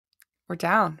We're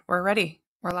down. We're ready.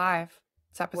 We're live.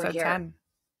 It's We're episode here. 10.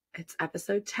 It's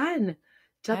episode 10.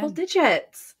 Double 10.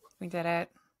 digits. We did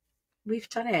it. We've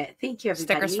done it. Thank you,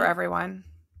 everybody. Stickers for everyone.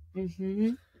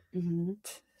 Mm-hmm.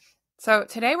 So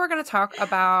today we're going to talk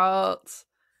about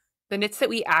the knits that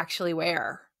we actually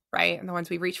wear, right? And the ones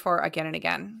we reach for again and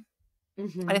again.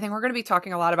 Mm-hmm. And I think we're going to be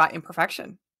talking a lot about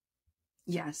imperfection.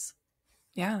 Yes.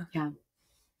 Yeah. Yeah.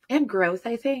 And growth,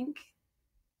 I think.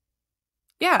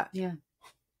 Yeah. Yeah.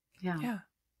 Yeah. Yeah.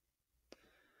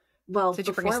 Well, did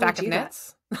you bring a before we stack of do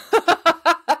knits?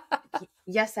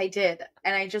 Yes, I did.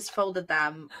 And I just folded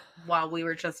them while we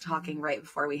were just talking right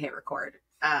before we hit record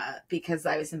because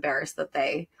I was embarrassed that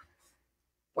they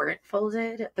weren't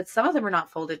folded. But some of them are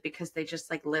not folded because they just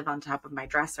like live on top of my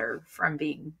dresser from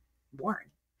being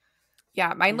worn.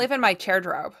 Yeah. Mine live in my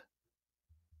Chairdrobe.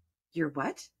 Your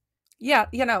what? Yeah.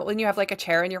 You know, when you have like a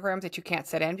chair in your room that you can't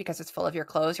sit in because it's full of your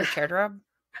clothes, your Chairdrobe.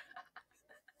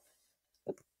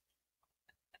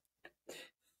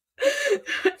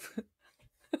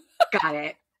 Got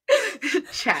it.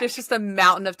 Check. It's just a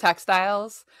mountain of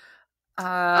textiles. You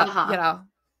know,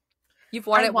 you've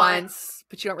worn it once,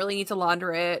 but you don't really need to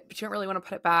launder it, but you don't really want to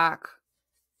put it back.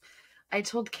 I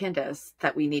told Candace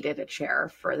that we needed a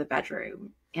chair for the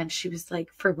bedroom, and she was like,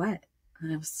 for what?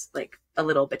 And I was like a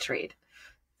little betrayed.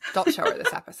 Don't show her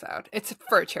this episode. It's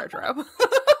for a Chairdrobe.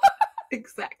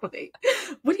 Exactly.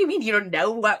 What do you mean you don't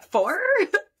know what for?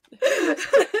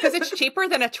 Because it's cheaper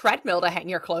than a treadmill to hang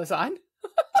your clothes on.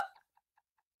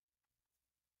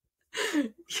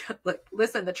 Yeah, look,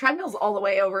 listen, the treadmill's all the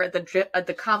way over at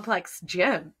the complex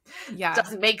gym. Yeah.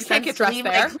 Doesn't make You can't sense get to leave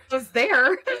my dressed clothes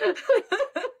there.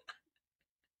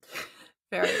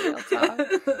 Very real talk.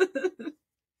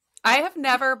 I have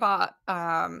never bought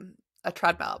a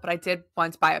treadmill, but I did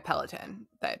once buy a Peloton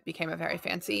that became a very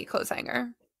fancy clothes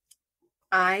hanger.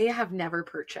 I have never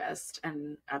purchased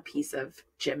a piece of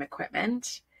gym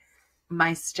equipment.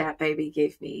 My step baby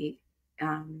gave me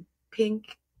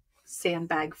pink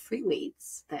sandbag free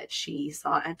weights that she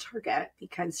saw at Target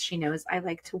because she knows I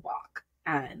like to walk,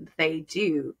 and they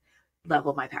do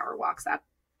level my power walks up.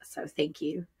 So thank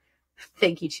you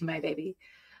to my baby.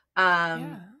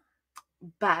 Yeah.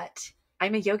 But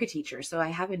I'm a yoga teacher, so I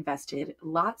have invested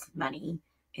lots of money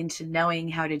into knowing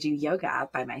how to do yoga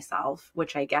by myself,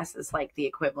 which I guess is like the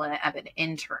equivalent of an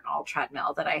internal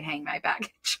treadmill that I hang my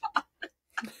baggage on.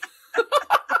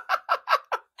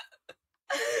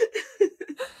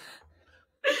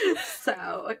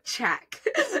 So check.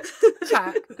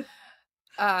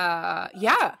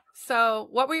 Yeah. So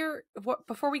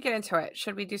before we get into it,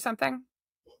 should we do something?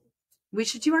 We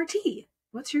should do our tea.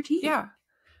 What's your tea? Yeah.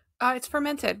 It's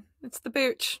fermented. It's the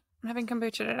booch. I'm having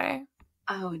kombucha today.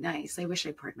 Oh, nice. I wish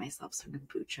I poured myself some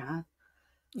kombucha.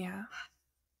 Yeah.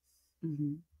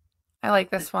 Mm-hmm. I like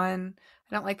this one.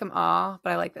 I don't like them all,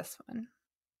 but I like this one.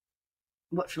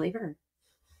 What flavor?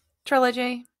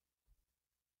 Trilogy.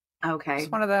 Okay.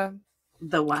 It's one of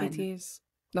the one. KTs.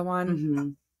 The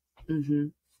one. Mm-hmm.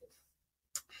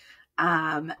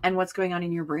 And what's going on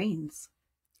in your brains?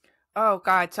 Oh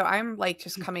God. So I'm like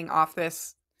just coming off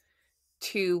this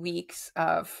 2 weeks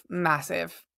of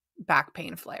massive back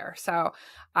pain flare. So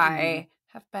I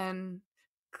have been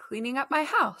cleaning up my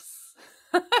house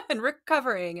and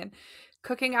recovering and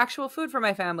cooking actual food for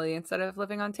my family instead of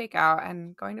living on takeout,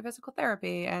 and going to physical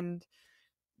therapy, and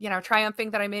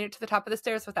triumphing that I made it to the top of the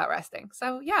stairs without resting.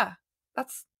 So yeah,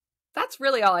 that's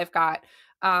really all I've got.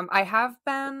 I have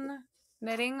been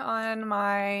knitting on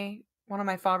one of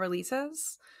my fall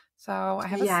releases. So I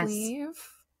have a sleeve.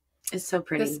 It's so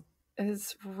pretty. This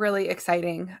is really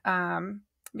exciting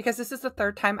because this is the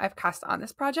third time I've cast on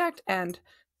this project, and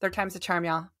third time's the charm,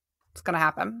 y'all. It's going to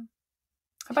happen.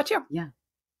 How about you? Yeah.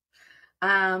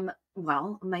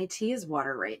 Well, my tea is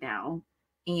water right now.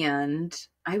 And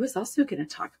I was also going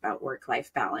to talk about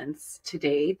work-life balance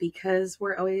today because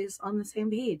we're always on the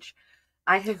same page.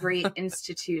 I have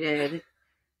reinstituted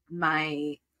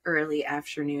my early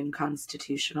afternoon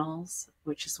constitutionals,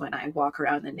 which is when I walk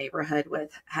around the neighborhood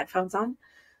with headphones on.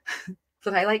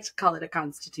 But I like to call it a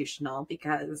constitutional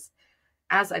because,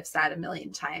 as I've said a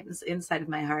million times, inside of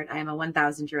my heart, I am a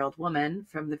 1,000-year-old woman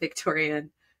from the Victorian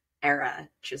era,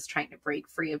 just trying to break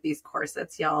free of these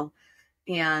corsets, y'all.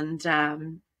 And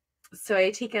so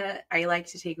I like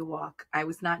to take a walk. I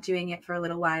was not doing it for a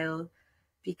little while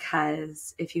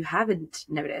because, if you haven't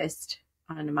noticed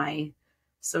on my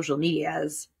social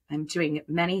medias, I'm doing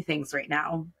many things right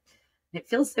now. It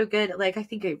feels so good. Like, I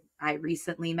think I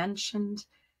recently mentioned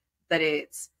that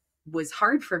it was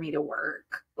hard for me to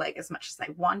work like as much as I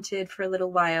wanted for a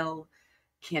little while.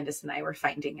 Candace and I were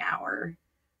finding our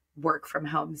work from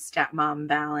home stepmom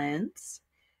balance.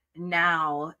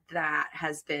 now that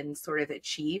has been sort of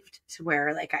achieved to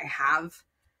where like I have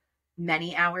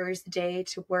many hours a day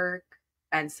to work.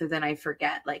 And so then I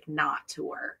forget like not to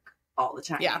work all the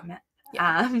time.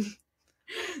 Yeah.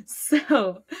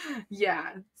 So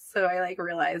yeah. So I like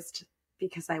realized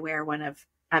because I wear one of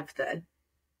the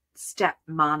step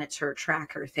monitor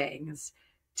tracker things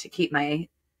to keep my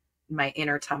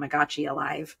inner Tamagotchi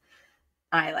alive.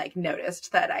 I like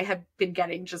noticed that I had been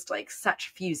getting just like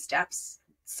such few steps,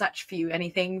 such few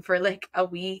anything for like a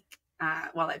week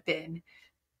while I've been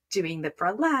doing the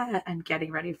bralette and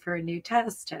getting ready for a new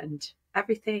test and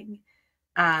everything.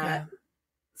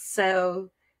 So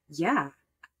yeah,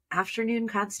 afternoon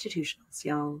constitutionals,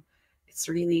 y'all. It's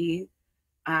really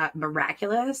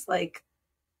miraculous, like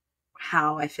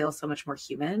how I feel so much more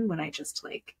human when I just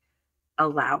like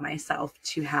allow myself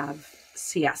to have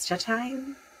siesta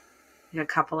time, a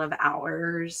couple of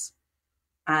hours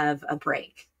of a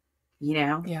break, you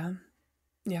know? Yeah.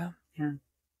 Yeah. Yeah.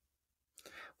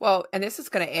 Well, and this is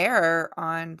going to air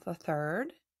on the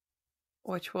 3rd,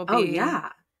 which will Oh, be yeah.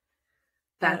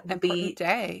 That an will important be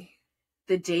day.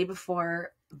 the day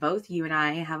before both you and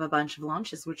I have a bunch of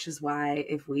launches, which is why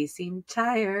if we seem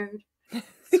tired,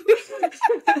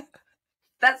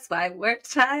 that's why we're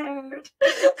tired.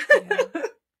 Yeah.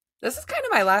 This is kind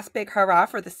of my last big hurrah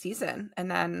for the season.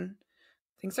 And then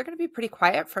things are going to be pretty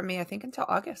quiet for me, I think, until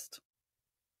August.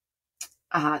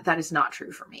 That is not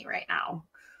true for me right now.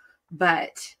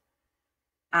 But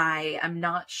I am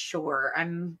not sure.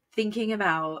 I'm thinking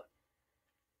about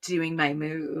doing my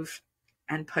move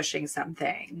and pushing some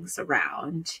things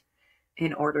around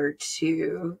in order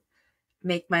to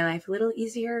make my life a little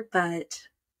easier, but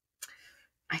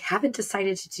I haven't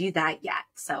decided to do that yet.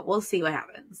 So we'll see what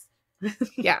happens.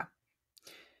 Yeah.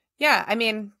 Yeah. I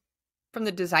mean, from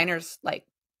the designer's like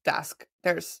desk,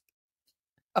 there's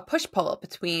a push-pull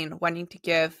between wanting to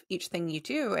give each thing you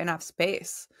do enough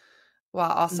space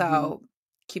while also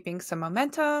keeping some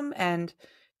momentum and,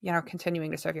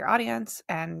 continuing to serve your audience.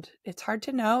 And it's hard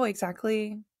to know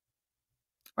exactly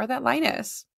where that line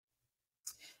is.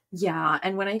 Yeah.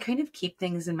 And when I kind of keep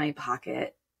things in my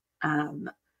pocket,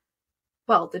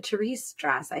 well, the Therese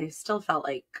dress, I still felt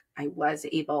like I was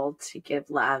able to give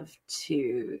love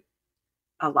to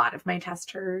a lot of my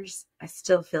testers. I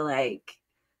still feel like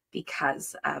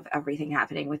because of everything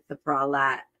happening with the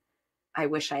bralette, I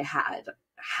wish I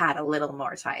had a little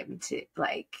more time to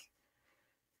like,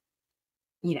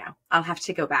 I'll have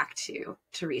to go back to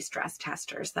Therese dress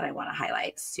testers that I want to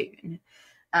highlight soon.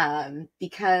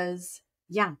 Because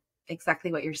yeah,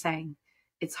 exactly what you're saying.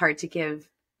 It's hard to give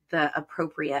the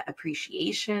appropriate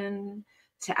appreciation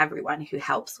to everyone who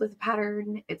helps with the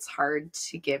pattern. It's hard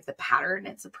to give the pattern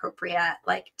its appropriate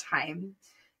like time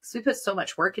because we put so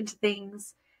much work into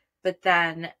things. But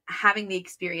then having the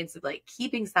experience of like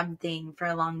keeping something for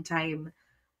a long time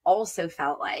also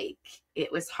felt like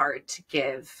it was hard to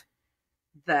give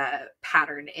the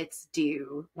pattern its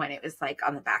due when it was like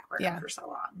on the back burner for so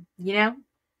long,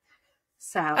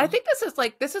 So I think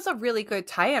this is a really good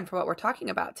tie-in for what we're talking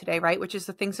about today, right? Which is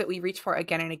the things that we reach for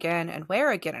again and again and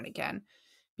wear again and again,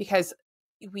 because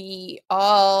we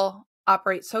all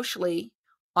operate socially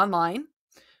online,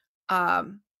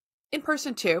 in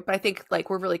person too. But I think like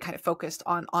we're really kind of focused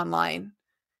on online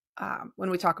when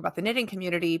we talk about the knitting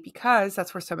community, because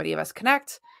that's where so many of us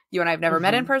connect. You and I have never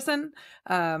met in person.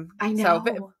 I know.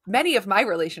 So many of my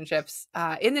relationships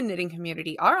in the knitting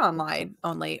community are online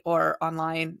only or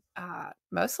online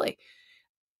mostly.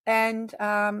 And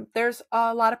there's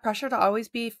a lot of pressure to always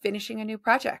be finishing a new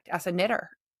project as a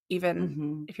knitter,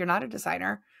 even if you're not a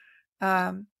designer.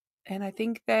 And I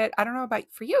think that, I don't know about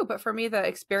for you, but for me, the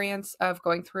experience of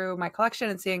going through my collection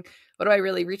and seeing what do I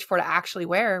really reach for to actually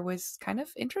wear was kind of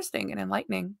interesting and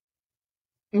enlightening.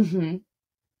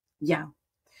 Yeah.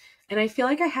 And I feel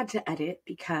like I had to edit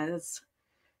because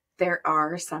there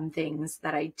are some things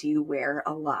that I do wear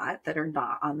a lot that are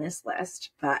not on this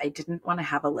list, but I didn't want to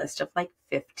have a list of like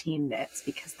 15 knits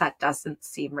because that doesn't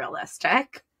seem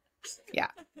realistic.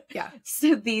 Yeah. Yeah.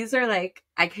 So these are like,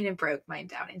 I kind of broke mine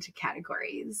down into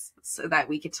categories so that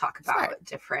we could talk about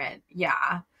different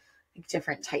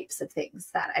types of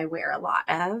things that I wear a lot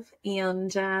of.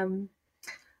 And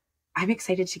I'm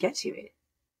excited to get to it.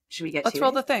 Should we get to it? Let's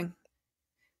roll the thing.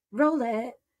 Roll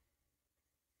it.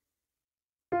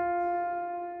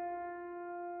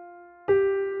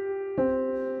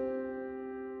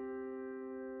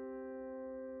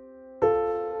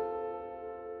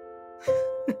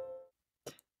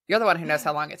 You're the one who knows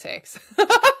how long it takes.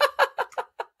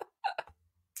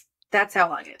 That's how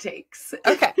long it takes.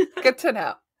 Okay, good to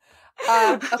know.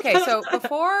 Okay, so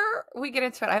before we get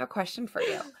into it, I have a question for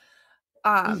you.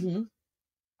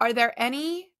 Are there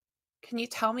any, can you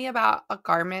tell me about a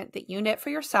garment that you knit for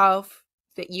yourself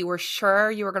that you were sure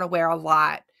you were going to wear a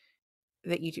lot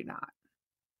that you do not?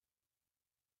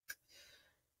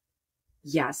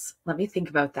 Yes, let me think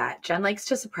about that. Jen likes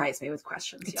to surprise me with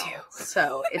questions, Me too. y'all.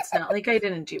 So it's not like I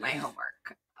didn't do my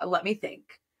homework. Let me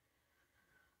think.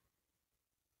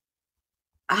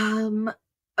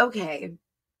 Okay.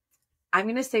 I'm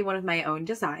going to say one of my own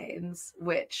designs,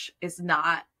 which is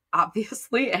not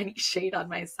obviously any shade on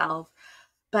myself,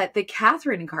 but the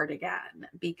Catherine cardigan,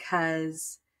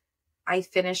 because I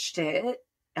finished it.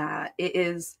 It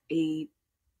is a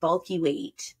bulky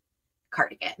weight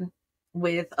cardigan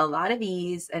with a lot of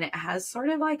ease, and it has sort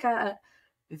of like a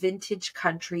vintage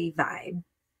country vibe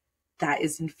that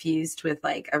is infused with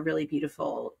like a really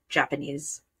beautiful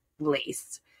Japanese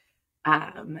lace.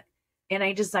 Um, and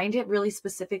I designed it really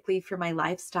specifically for my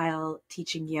lifestyle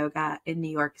teaching yoga in New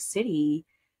York City.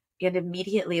 And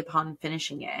immediately upon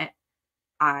finishing it,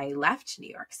 I left New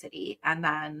York City and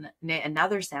then knit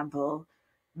another sample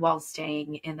while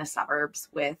staying in the suburbs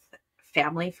with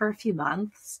family for a few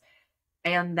months,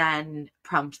 and then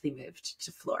promptly moved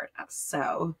to Florida.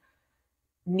 So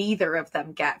neither of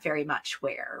them get very much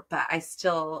wear, but I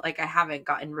still, like, I haven't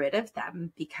gotten rid of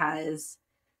them because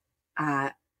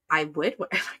I would wear,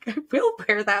 like, I will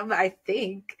wear them, I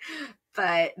think,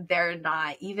 but they're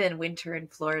not, even winter in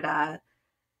Florida.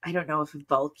 I don't know if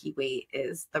bulky weight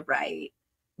is the right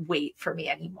weight for me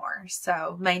anymore.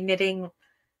 So my knitting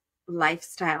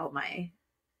lifestyle, my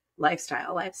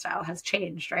lifestyle has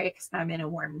changed, right? Because I'm in a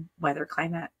warm weather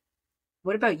climate.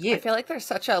 What about I you? feel like there's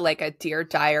such a like a Dear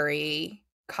Diary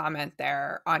comment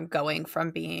there on going from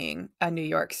being a New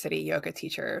York City yoga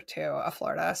teacher to a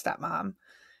Florida stepmom,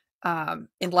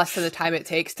 in less than the time it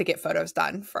takes to get photos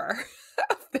done for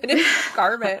a finished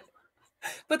garment.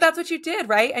 But that's what you did,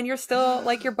 right? And you're still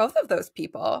like, you're both of those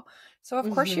people. So of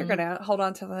course you're Hmm. gonna hold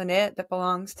on to the knit that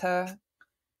belongs to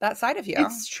that side of you.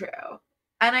 It's true.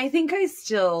 And I think I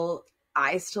still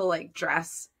like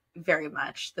dress very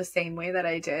much the same way that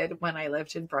I did when I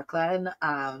lived in Brooklyn,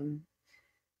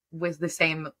 with the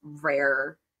same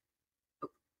rare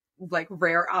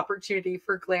opportunity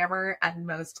for glamour, and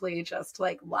mostly just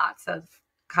like lots of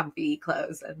comfy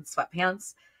clothes and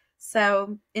sweatpants.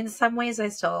 So in some ways I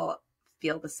still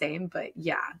feel the same, but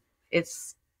yeah,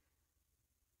 it's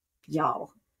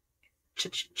y'all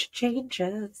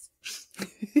changes.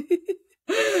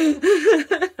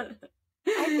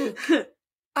 I think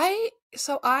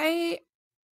I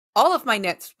all of my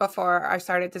knits before I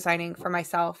started designing for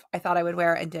myself, I thought I would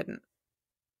wear and didn't.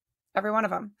 Every one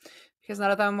of them, because none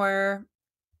of them were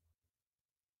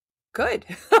good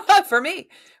for me,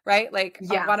 right? Like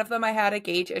Yeah. one of them I had a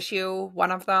gauge issue.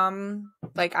 One of them,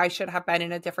 like I should have been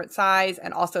in a different size,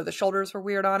 and also the shoulders were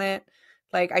weird on it.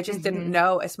 Like I just didn't Hmm.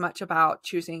 know as much about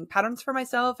choosing patterns for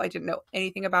myself. I didn't know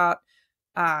anything about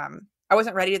I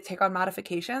wasn't ready to take on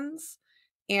modifications,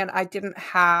 and I didn't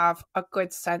have a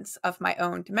good sense of my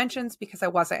own dimensions because I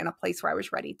wasn't in a place where I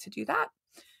was ready to do that.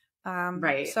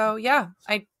 Right. So yeah,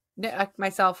 I knit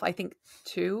myself, I think,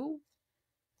 2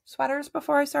 sweaters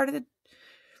before I started.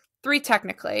 3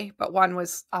 technically, but one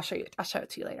was, I'll show it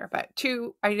to you later. But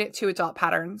I did 2 adult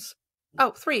patterns.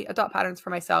 Oh, 3 adult patterns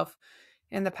for myself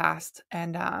in the past.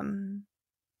 And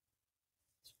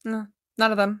no,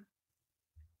 none of them.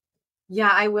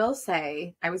 Yeah, I will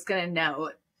say, I was going to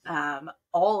note,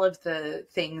 all of the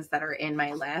things that are in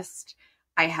my list,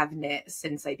 I have knit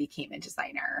since I became a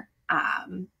designer.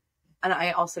 And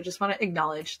I also just want to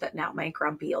acknowledge that now my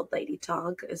grumpy old lady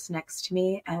dog is next to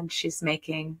me, and she's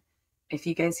making, if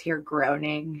you guys hear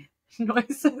groaning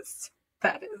noises,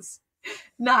 that is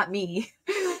not me.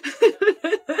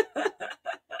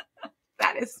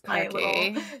 That is my little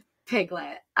Cookie.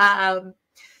 piglet.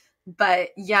 But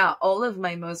yeah, all of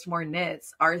my most more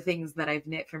knits are things that I've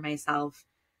knit for myself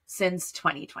since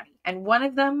 2020. And one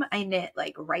of them I knit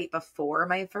like right before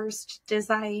my first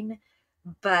design.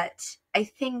 But I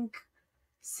think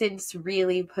since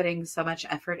really putting so much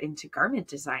effort into garment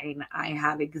design, I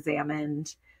have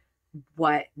examined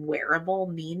what wearable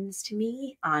means to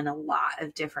me on a lot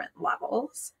of different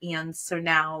levels. And so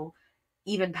now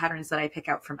even patterns that I pick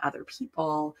out from other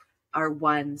people are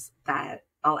ones that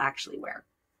I'll actually wear.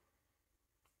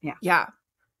 Yeah. Yeah.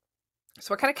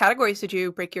 So what kind of categories did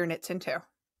you break your knits into?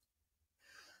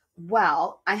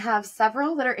 Well, I have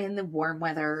several that are in the warm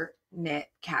weather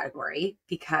knit category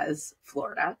because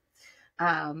Florida.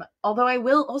 Although I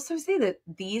will also say that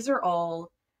these are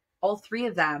all 3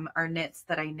 of them are knits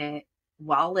that I knit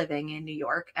while living in New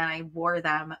York, and I wore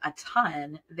them a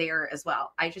ton there as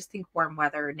well. I just think warm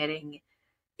weather knitting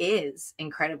is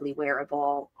incredibly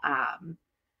wearable,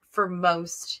 for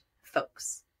most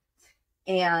folks.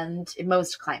 and in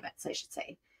most climates, I should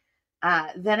say.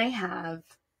 Then I have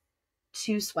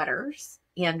 2 sweaters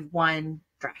and 1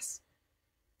 dress.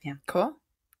 Yeah. Cool.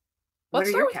 What Let's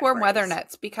are start your with warm weather categories?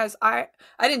 knits because I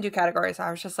didn't do categories.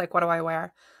 I was just like, what do I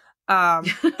wear?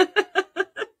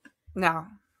 No.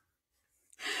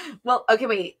 Well, okay,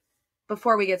 wait.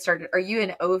 Before we get started, are you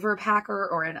an overpacker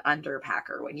or an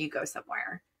underpacker when you go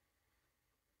somewhere?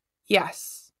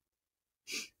 Yes.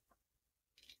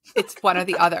 It's one or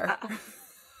the other.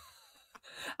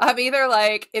 I'm either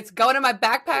like, it's going in my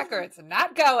backpack or it's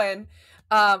not going.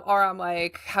 Or I'm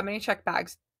like, how many check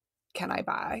bags can I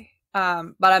buy?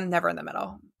 But I'm never in the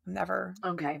middle. I'm never.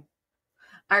 Okay.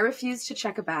 I refuse to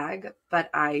check a bag, but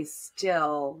I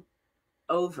still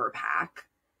overpack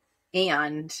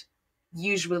and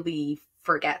usually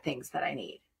forget things that I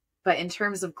need. But in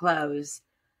terms of clothes,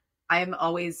 I'm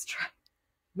always trying.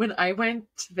 When I went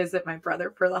to visit my brother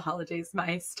for the holidays,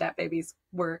 my step babies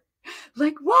were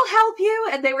like, "We'll help you,"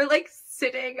 and they were like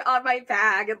sitting on my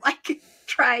bag and like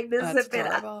trying to That's zip it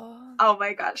up. adorable. Oh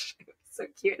my gosh, it was so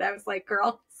cute. I was like,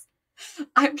 "Girls,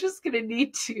 I'm just gonna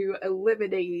need to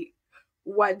eliminate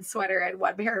 1 sweater and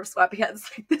 1 pair of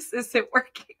sweatpants. Like, this isn't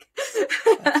working."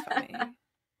 That's funny.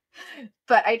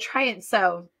 But I try and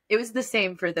so it was the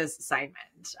same for this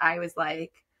assignment. I was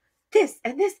like, this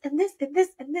and this and this and this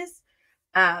and this.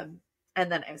 And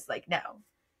then I was like, no.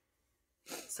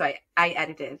 So I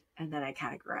edited and then I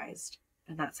categorized,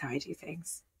 and that's how I do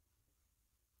things.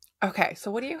 Okay, so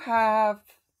what do you have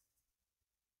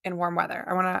in warm weather?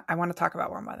 I wanna talk about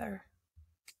warm weather.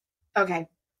 Okay.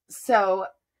 So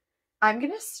I'm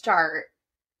gonna start.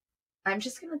 I'm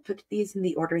just gonna put these in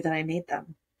the order that I made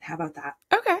them. How about that?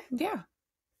 Okay, yeah.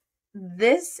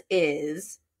 This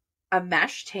is a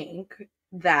mesh tank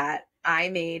that I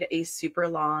made a super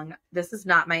long. This is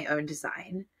not my own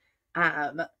design.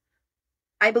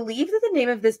 I believe that the name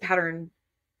of this pattern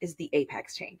is the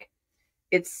Apex tank.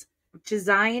 It's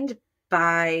designed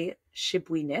by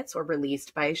Shibui Knits or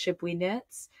released by Shibui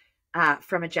Knits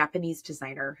from a Japanese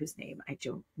designer whose name I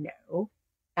don't know.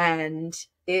 And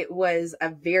it was a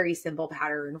very simple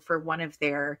pattern for one of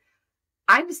their.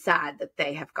 I'm sad that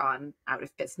they have gone out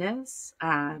of business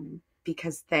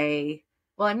because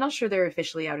well, I'm not sure they're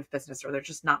officially out of business or they're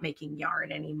just not making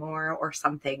yarn anymore or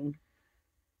something.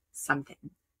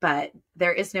 But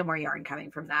there is no more yarn coming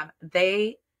from them.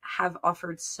 They have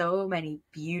offered so many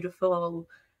beautiful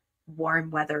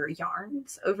warm weather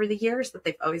yarns over the years that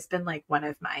they've always been like one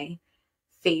of my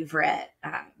favorite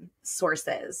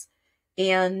sources.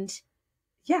 And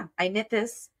yeah, I knit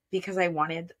this because I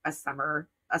wanted a summer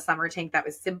tank that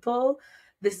was simple.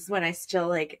 This is when I still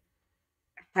like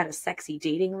had a sexy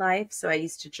dating life. So I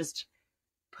used to just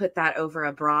put that over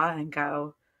a bra and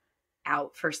go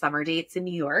out for summer dates in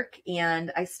New York.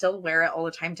 And I still wear it all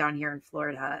the time down here in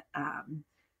Florida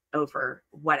over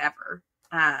whatever.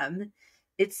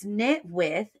 It's knit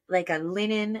with like a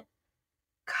linen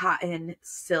cotton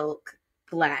silk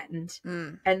blend.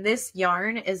 And this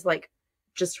yarn is like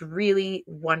just really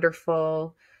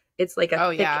wonderful. It's like a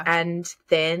thick and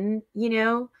thin,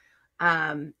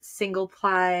 single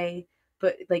ply,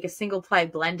 but like a single ply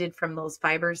blended from those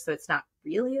fibers. So it's not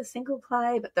really a single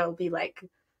ply, but there'll be like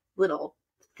little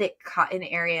thick cotton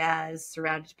areas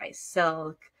surrounded by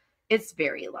silk. It's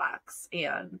very luxe.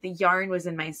 And the yarn was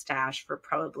in my stash for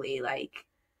probably like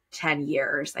 10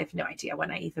 years. I have no idea when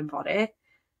I even bought it.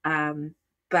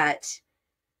 But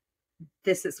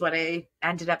this is what I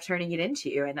ended up turning it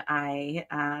into, and I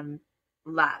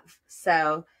love.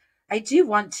 So I do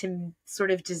want to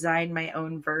sort of design my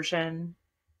own version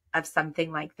of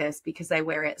something like this because I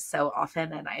wear it so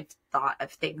often, and I've thought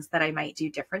of things that I might do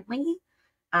differently,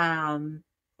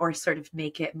 or sort of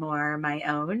make it more my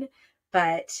own.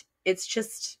 But it's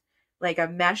just like a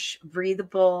mesh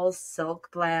breathable silk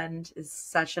blend is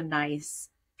such a nice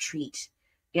treat.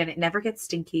 And it never gets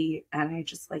stinky, and I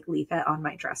just like leave it on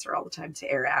my dresser all the time to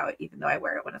air out, even though I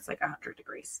wear it when it's like 100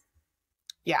 degrees.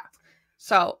 Yeah.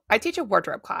 So I teach a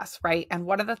wardrobe class, right? And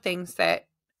one of the things that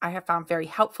I have found very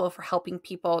helpful for helping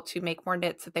people to make more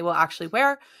knits that they will actually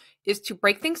wear is to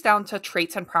break things down to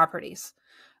traits and properties.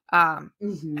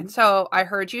 And so I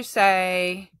heard you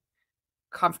say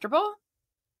comfortable,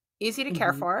 easy to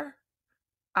care for.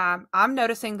 I'm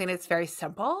noticing that it's very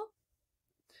simple.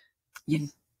 Yeah.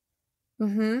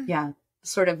 Yeah.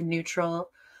 Sort of neutral.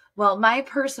 Well, my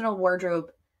personal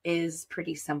wardrobe is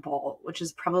pretty simple, which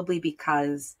is probably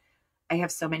because I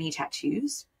have so many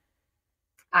tattoos.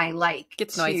 I like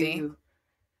Gets noisy.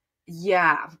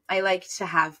 Yeah. I like to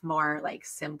have more like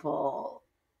simple,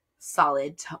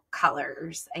 solid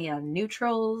colors and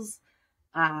neutrals,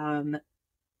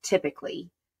 typically.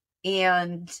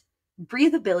 And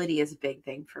breathability is a big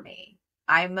thing for me.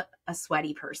 I'm a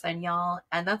sweaty person, y'all.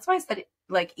 And that's why I said,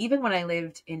 like, even when I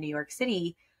lived in New York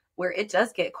City, where it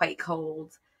does get quite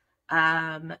cold,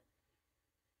 um,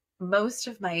 most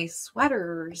of my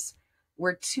sweaters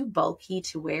were too bulky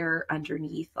to wear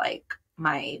underneath like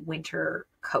my winter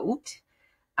coat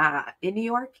in New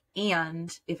York.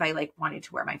 And if I like wanted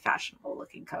to wear my fashionable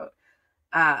looking coat.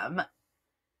 And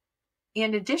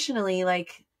additionally,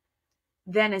 like,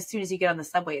 then as soon as you get on the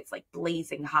subway, it's like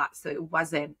blazing hot. So it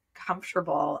wasn't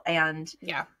comfortable. And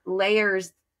Yeah.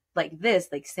 layers like this,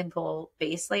 like simple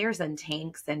base layers and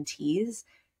tanks and tees,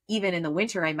 even in the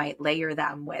winter, I might layer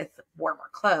them with warmer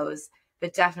clothes,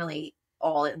 but definitely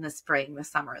all in the spring, the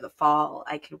summer, the fall,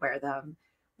 I could wear them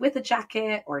with a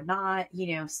jacket or not,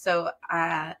 you know. So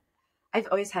I've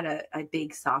always had a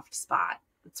big soft spot.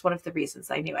 It's one of the reasons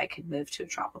I knew I could move to a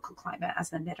tropical climate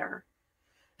as a knitter.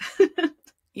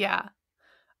 Yeah.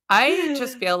 I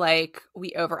just feel like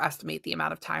we overestimate the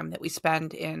amount of time that we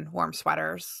spend in warm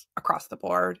sweaters across the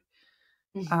board.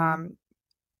 Mm-hmm.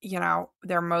 You know,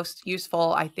 they're most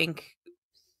useful, I think,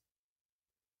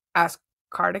 as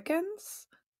cardigans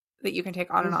that you can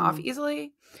take on and off Mm-hmm.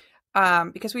 easily.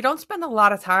 Because we don't spend a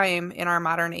lot of time in our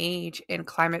modern age in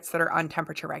climates that are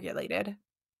untemperature regulated.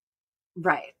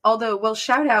 Right. Although, well,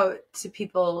 shout out to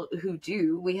people who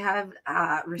do. We have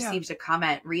Yeah. received a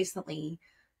comment recently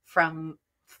from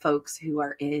folks who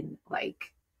are in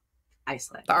like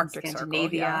Iceland The and Arctic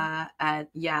Circle. Yeah. Scandinavia. And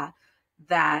yeah,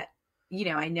 that, you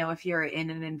know, I know if you're in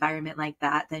an environment like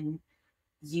that, then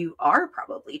you are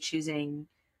probably choosing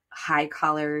high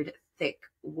collared, thick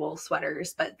wool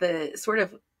sweaters. But the sort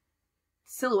of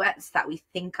silhouettes that we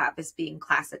think of as being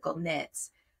classical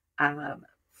knits,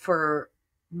 for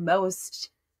most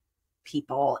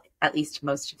people, at least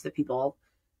most of the people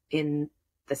in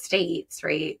the States,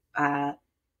 right,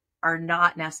 are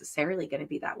not necessarily going to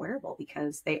be that wearable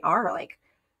because they are like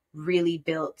really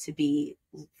built to be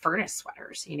furnace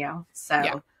sweaters, you know?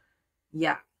 Yeah. So,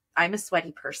 yeah, I'm a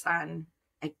sweaty person.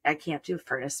 I can't do a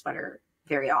furnace sweater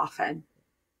very often.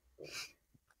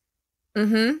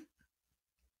 Mm-hmm.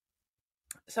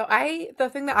 So the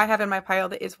thing that I have in my pile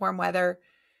that is warm weather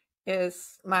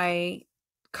is my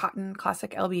cotton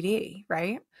classic LBD,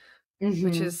 right? Which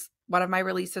Mm-hmm. is one of my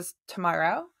releases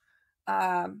tomorrow.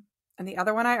 And the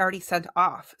other one I already sent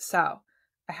off. So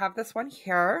I have this one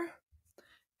here.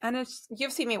 And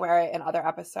you've seen me wear it in other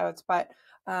episodes, but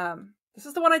this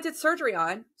is the one I did surgery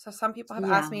on. So some people have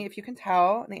asked Yeah. me if you can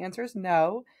tell, and the answer is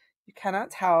no. You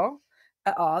cannot tell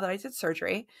at all that I did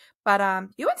surgery. But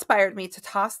you inspired me to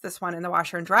toss this one in the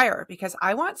washer and dryer because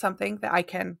I want something that I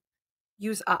can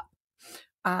use up.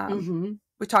 Mm-hmm.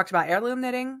 We talked about heirloom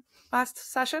knitting last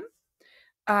session.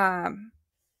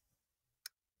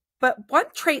 But one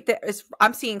trait that is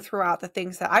I'm seeing throughout the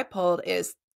things that I pulled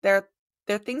is they're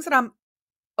things that I'm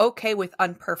okay with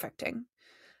unperfecting.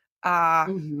 Uh,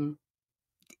 Mm-hmm.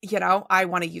 you know, I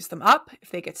want to use them up. If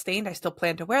they get stained, I still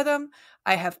plan to wear them.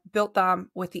 I have built them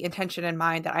with the intention in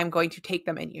mind that I'm going to take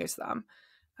them and use them.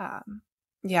 Um,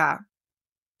 yeah.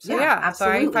 So Yeah, yeah, so I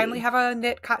finally absolutely. have a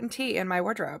knit cotton tee in my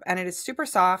wardrobe, and it is super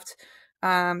soft.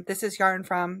 This is yarn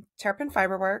from Terrapin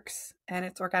Fiberworks, and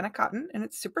it's organic cotton, and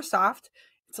it's super soft.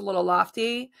 It's a little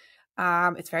lofty.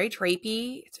 It's very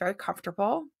drapey. It's very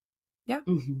comfortable. Yeah,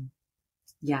 Mm-hmm.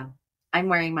 Yeah. I'm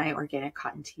wearing my organic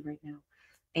cotton tee right now.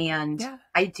 And yeah.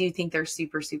 I do think they're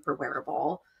super, super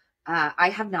wearable. I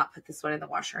have not put this one in the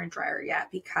washer and dryer yet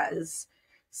because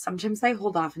sometimes I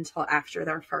hold off until after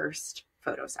their first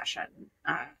photo session,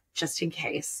 just in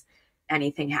case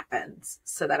anything happens,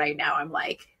 so that I know I'm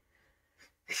like,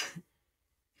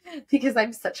 because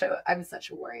I'm such a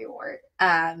worrywart.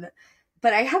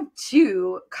 But I have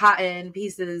two cotton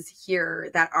pieces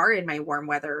here that are in my warm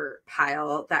weather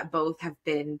pile that both have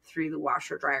been through the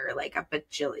washer dryer like a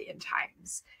bajillion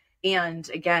times. And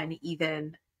again,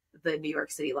 even the New York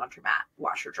City laundromat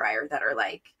washer dryer that are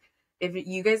like, if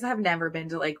you guys have never been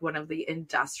to like one of the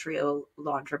industrial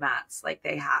laundromats like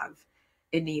they have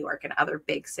in New York and other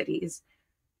big cities,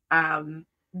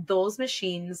 those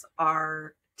machines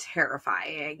are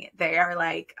terrifying. They are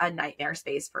like a nightmare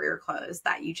space for your clothes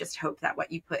that you just hope that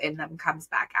what you put in them comes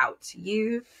back out to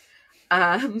you.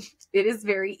 Um, it is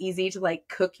very easy to like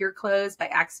cook your clothes by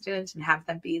accident and have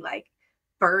them be like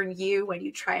burn you when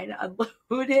you try and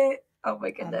unload it. Oh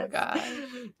my Oh my goodness. gosh.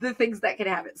 The things that can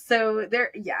happen. So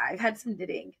there, yeah, I've had some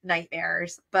knitting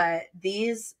nightmares, but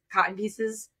these cotton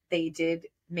pieces, they did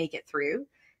make it through.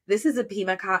 This is a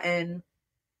Pima cotton.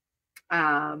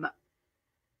 Um,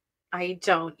 I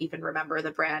don't even remember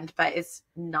the brand, but it's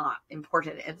not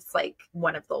important. It's like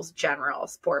one of those general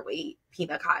sport weight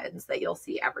Pima cottons that you'll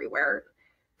see everywhere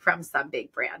from some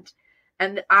big brand.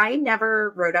 And I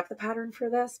never wrote up the pattern for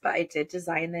this, but I did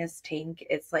design this tank.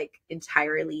 It's like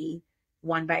entirely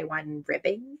 1x1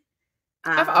 ribbing.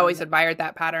 I've always admired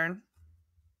that pattern.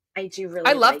 I do I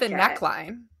really love the like it.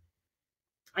 neckline.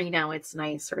 I know it's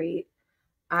nice, right?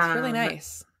 It's really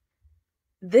nice.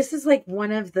 This is like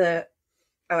one of the,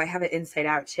 oh, I have it inside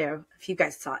out too. If you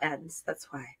guys saw ends, that's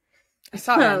why. I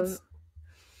saw ends.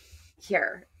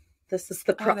 Here, this is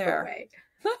the proper Oh, way.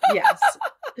 Yes.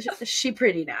 She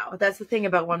pretty now. That's the thing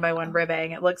about 1x1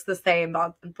 ribbing. It looks the same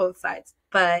on both sides.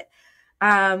 But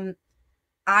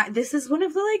this is one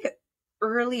of the like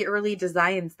early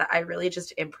designs that I really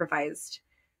just improvised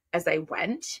as I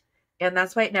went. And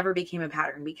that's why it never became a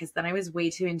pattern, because then I was way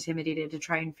too intimidated to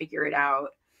try and figure it out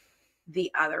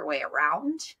the other way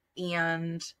around.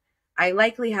 And I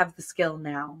likely have the skill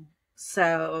now.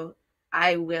 So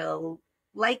I will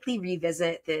likely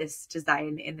revisit this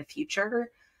design in the future,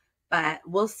 but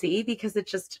we'll see, because it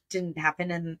just didn't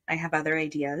happen and I have other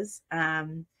ideas.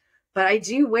 But I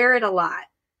do wear it a lot.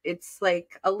 It's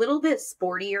like a little bit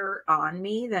sportier on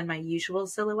me than my usual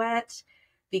silhouette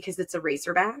because it's a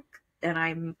racerback and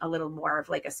I'm a little more of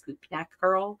like a scoop neck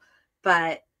girl,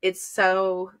 but it's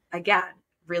so, again,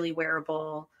 really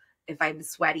wearable. If I'm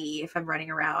sweaty, if I'm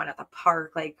running around at the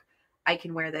park, like I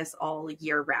can wear this all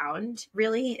year round,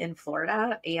 really, in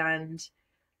Florida. And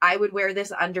I would wear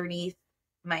this underneath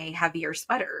my heavier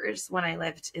sweaters when I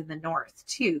lived in the north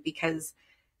too, because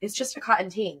it's just a cotton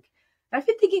tank. I've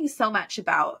been thinking so much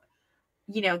about,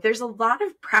 there's a lot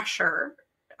of pressure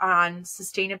on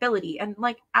sustainability, and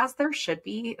like, as there should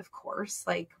be, of course,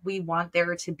 like we want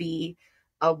there to be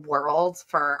a world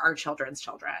for our children's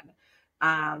children.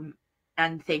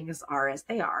 And things are as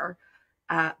they are.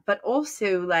 But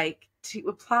also like to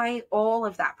apply all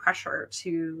of that pressure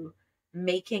to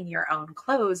making your own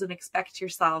clothes and expect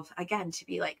yourself again to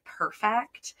be like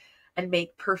perfect and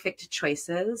make perfect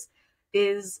choices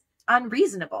is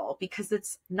unreasonable, because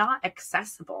it's not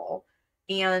accessible.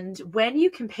 And when you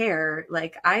compare,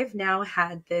 like I've now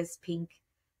had this pink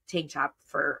tank top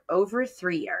for over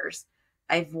 3 years.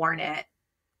 I've worn it,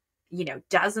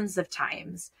 dozens of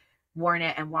times, worn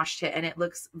it and washed it, and it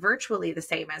looks virtually the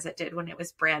same as it did when it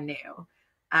was brand new.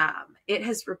 It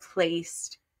has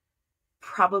replaced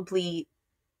probably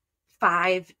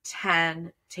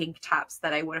 5-10 tank tops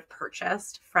that I would have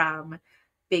purchased from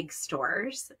big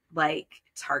stores like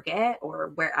Target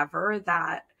or wherever,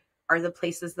 that are the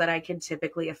places that I can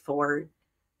typically afford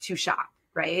to shop,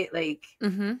 right? Like,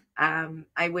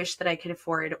 I wish that I could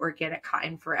afford organic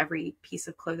cotton for every piece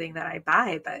of clothing that I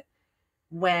buy, but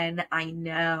when I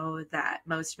know that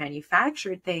most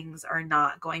manufactured things are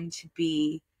not going to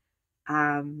be,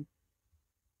 they're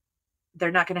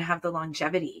not going to have the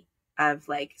longevity of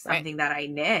like something that I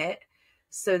knit.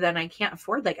 So then I can't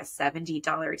afford like a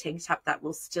 $70 tank top that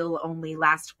will still only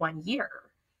last 1 year.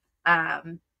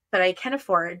 But I can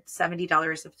afford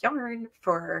 $70 of yarn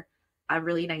for a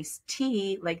really nice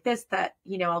tee like this that,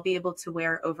 I'll be able to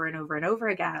wear over and over and over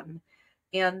again.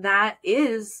 And that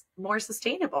is more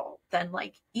sustainable than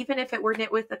like, even if it were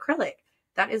knit with acrylic,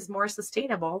 that is more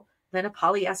sustainable than a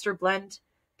polyester blend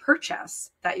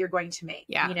purchase that you're going to make.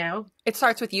 Yeah. It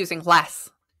starts with using less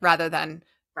rather than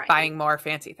buying more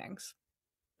fancy things.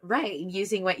 Right.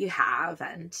 Using what you have.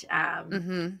 And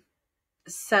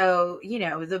so,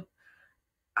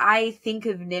 I think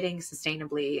of knitting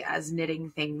sustainably as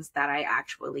knitting things that I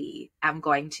actually am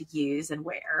going to use and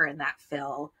wear and that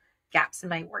fill gaps in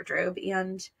my wardrobe.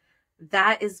 And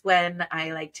that is when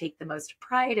I like take the most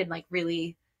pride and like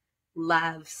really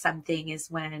love something,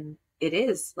 is when it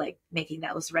is like making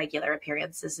those regular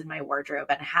appearances in my wardrobe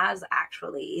and has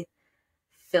actually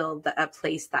filled a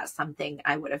place that something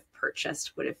I would have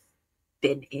purchased would have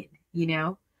been in,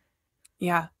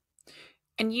 Yeah.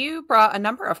 And you brought a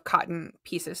number of cotton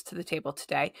pieces to the table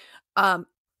today. I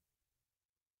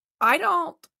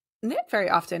don't knit very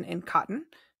often in cotton.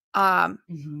 But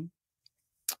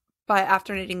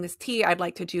after knitting this tee, I'd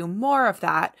like to do more of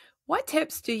that. What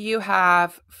tips do you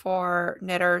have for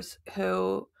knitters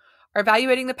who are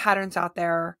evaluating the patterns out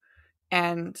there?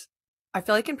 And I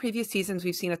feel like in previous seasons,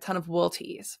 we've seen a ton of wool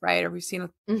tees, right? Or we've seen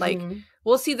like,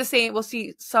 we'll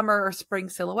see summer or spring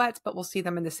silhouettes, but we'll see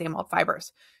them in the same old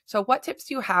fibers. So what tips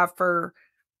do you have for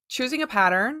choosing a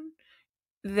pattern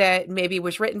that maybe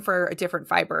was written for a different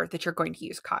fiber that you're going to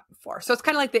use cotton for? So it's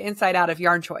kind of like the inside out of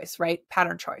yarn choice, right?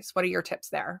 Pattern choice. What are your tips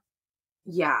there?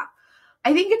 Yeah.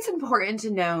 I think it's important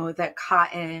to know that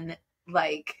cotton,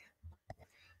 like,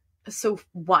 so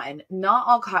one, not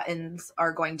all cottons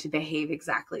are going to behave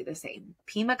exactly the same.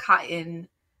 Pima cotton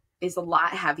is a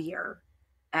lot heavier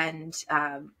and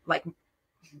like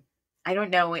I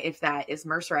don't know if that is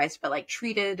mercerized, but like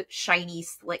treated shiny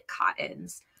slick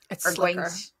cottons It's are going slicker.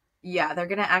 to, yeah, they're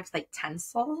going to act like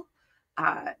tencel.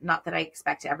 Not that I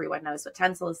expect everyone knows what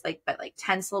tencel is like, but like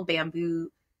tencel,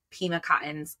 bamboo, Pima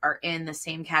cottons are in the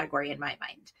same category in my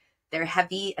mind. They're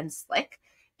heavy and slick.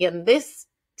 And this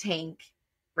tank,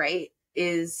 right,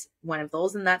 is one of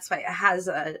those. And that's why it has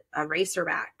a racer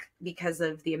back because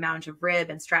of the amount of rib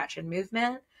and stretch and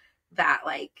movement that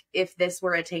like if this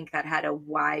were a tank that had a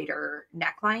wider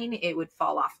neckline, it would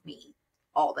fall off me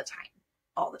all the time,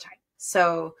 all the time.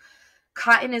 So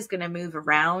cotton is going to move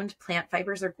around. Plant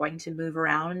fibers are going to move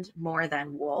around more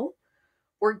than wool.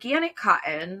 Organic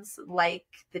cottons, like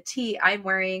the tee, I'm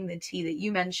wearing the tee that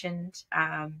you mentioned.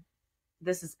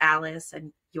 This is Alice,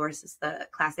 and yours is the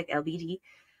classic LBD.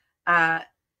 Uh,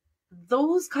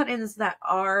 those cottons that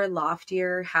are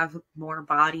loftier have more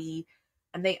body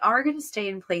and they are going to stay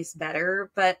in place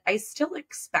better, but I still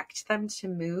expect them to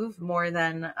move more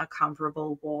than a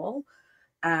comparable wool.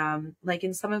 Like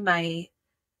in some of my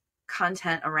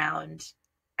content around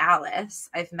Alice,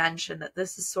 I've mentioned that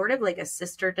this is sort of like a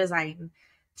sister design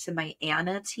to my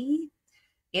Anna tee.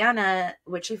 Anna,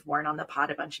 which I've worn on the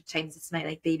pod a bunch of times, it's my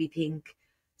like baby pink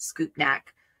scoop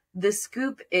neck. The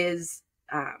scoop is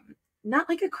not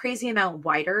like a crazy amount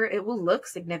wider. It will look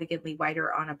significantly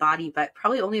wider on a body, but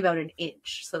probably only about an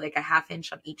inch. So like a half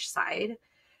inch on each side.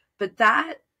 But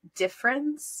that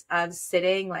difference of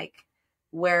sitting like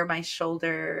where my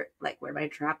shoulder, like where my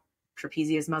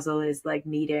trapezius muscle is like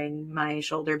meeting my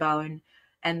shoulder bone,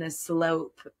 and the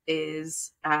slope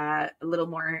is a little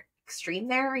more extreme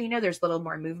there. You know, there's a little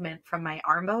more movement from my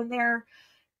arm bone there.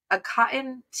 A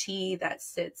cotton tee that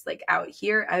sits like out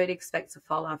here, I would expect to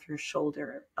fall off your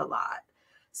shoulder a lot.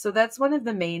 So that's one of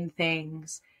the main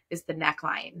things is the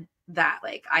neckline that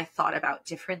like I thought about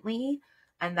differently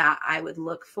and that I would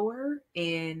look for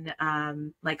in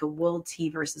like a wool tee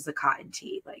versus a cotton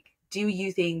tee. Like, do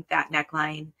you think that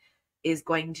neckline is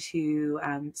going to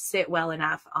sit well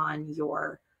enough on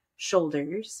your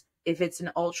shoulders? If it's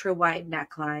an ultra wide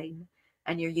neckline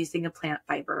and you're using a plant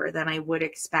fiber, then I would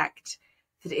expect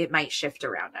that it might shift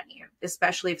around on you,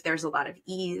 especially if there's a lot of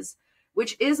ease,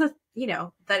 which is a, you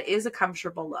know, that is a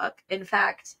comfortable look. In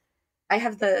fact, I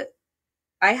have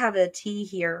a tee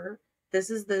here. This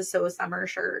is the So Summer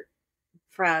shirt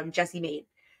from Jessie Made.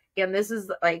 And this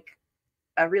is like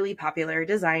a really popular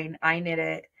design. I knit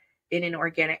it in an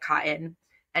organic cotton,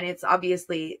 and it's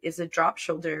obviously is a drop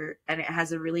shoulder and it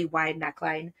has a really wide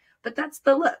neckline, but that's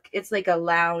the look. It's like a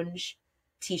lounge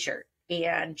t-shirt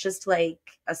and just like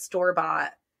a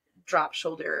store-bought drop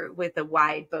shoulder with a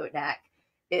wide boat neck.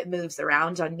 It moves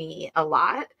around on me a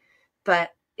lot,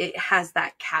 but it has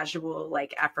that casual,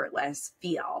 like effortless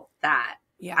feel that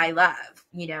I love,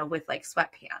 you know, with like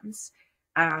sweatpants.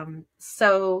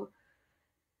 So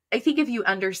I think if you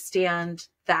understand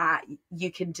that, you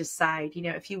can decide, you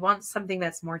know, if you want something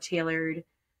that's more tailored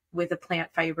with a plant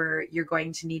fiber, you're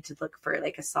going to need to look for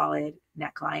like a solid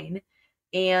neckline.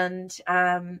 And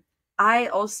I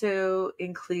also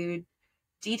include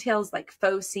details like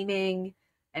faux seaming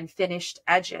and finished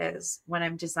edges when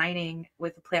I'm designing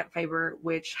with a plant fiber,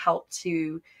 which help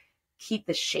to keep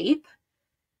the shape.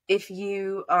 If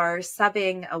you are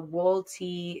subbing a wool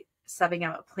tee, subbing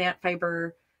out a plant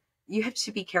fiber, you have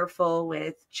to be careful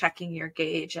with checking your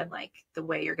gauge and like the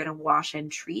way you're going to wash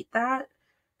and treat that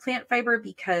plant fiber,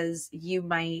 because you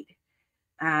might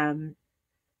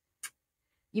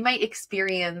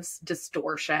experience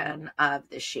distortion of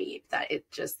the shape, that it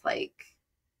just like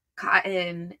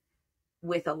cotton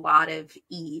with a lot of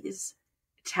ease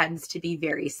tends to be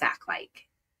very sack-like.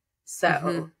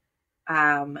 So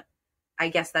I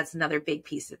guess that's another big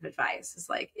piece of advice is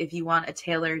like, if you want a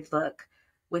tailored look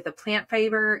with a plant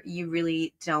fiber, you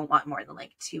really don't want more than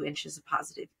like 2 inches of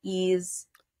positive ease.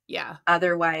 Yeah.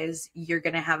 Otherwise, you're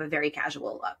going to have a very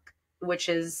casual look, which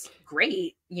is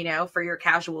great, you know, for your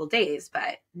casual days,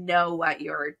 but know what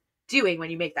you're doing when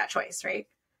you make that choice, right?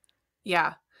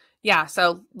 Yeah. Yeah.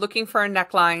 So looking for a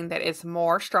neckline that is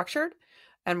more structured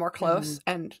and more close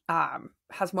and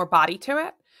has more body to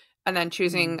it. And then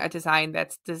choosing a design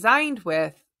that's designed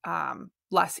with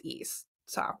less ease.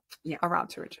 So around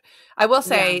 2 inches. I will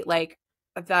say like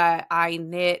that I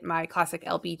knit my classic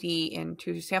LBD in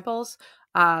 2 samples.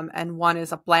 And one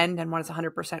is a blend and one is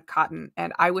 100% cotton.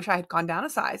 And I wish I had gone down a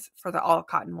size for the all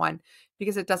cotton one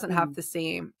because it doesn't have the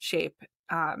same shape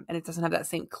and it doesn't have that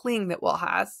same cling that wool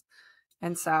has.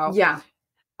 And so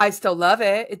I still love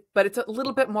it, but it's a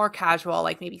little bit more casual,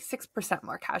 like maybe 6%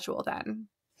 more casual than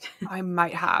I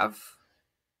might have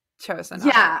chosen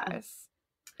otherwise.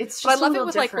 It's But I just love a it little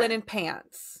with different. like linen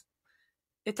pants.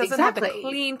 It doesn't have the Exactly.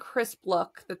 clean, crisp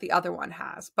look that the other one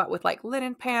has, but with like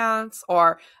linen pants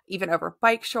or even over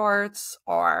bike shorts,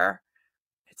 or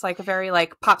it's like a very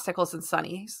like popsicles and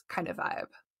sunnies kind of vibe.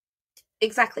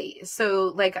 Exactly.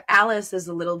 So like Alice is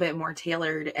a little bit more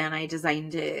tailored, and I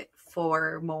designed it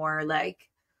for more like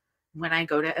when I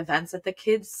go to events at the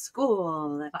kids'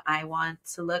 school, I want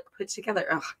to look put together.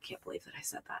 Oh, I can't believe that I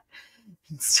said that.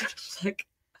 Instead of like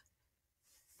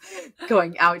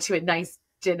going out to a nice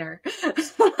dinner.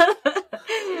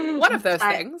 One of those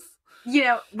things. You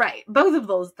know, right. Both of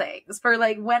those things for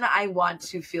like when I want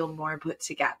to feel more put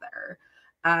together.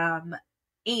 And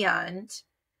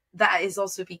that is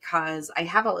also because I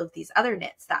have all of these other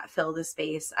knits that fill the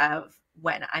space of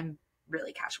when I'm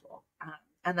really casual.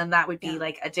 And then that would be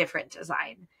like a different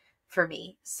design for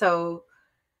me. So,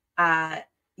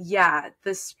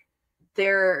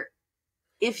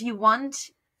 if you want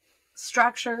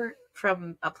structure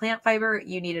from a plant fiber,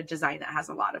 you need a design that has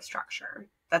a lot of structure.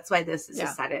 That's why this is a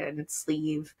setted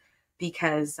sleeve,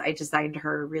 because I designed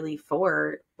her really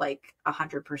for like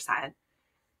 100%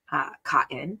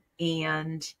 cotton.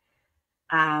 And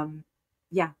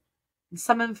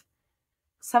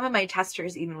some of my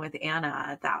testers, even with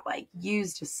Anna, that like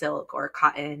used a silk or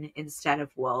cotton instead of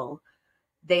wool,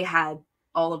 they had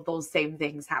all of those same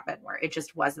things happen where it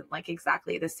just wasn't like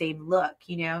exactly the same look,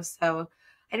 you know? So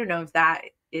I don't know if that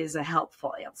is a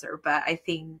helpful answer, but I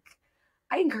think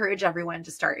I encourage everyone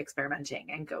to start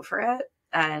experimenting and go for it.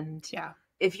 And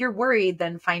if you're worried,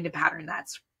 then find a pattern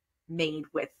that's made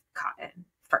with cotton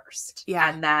first.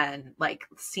 And then like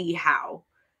see how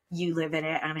you live in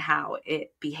it and how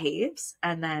it behaves.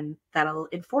 And then that'll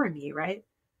inform you, right?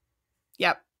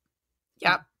 Yep.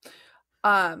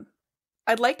 I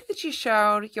liked that you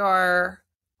showed your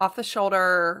off the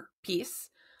shoulder piece,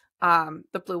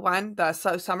 the blue one, the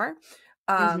So Summer.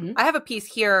 I have a piece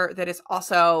here that is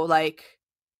also like,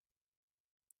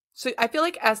 so I feel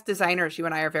like as designers, you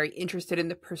and I are very interested in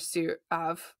the pursuit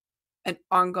of an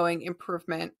ongoing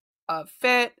improvement of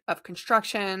fit, of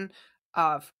construction,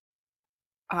 of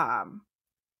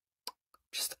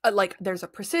just like there's a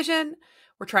precision.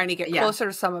 We're trying to get closer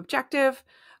to some objective.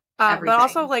 But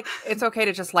also like it's okay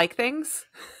to just like things.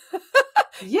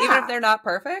 Even if they're not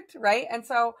perfect, right? And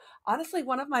so honestly,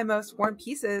 one of my most worn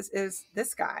pieces is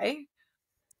this guy.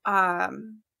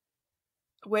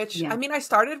 Which I mean, I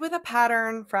started with a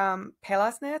pattern from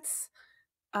Payless Knits,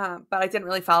 but I didn't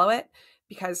really follow it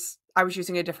because I was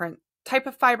using a different type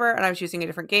of fiber and I was using a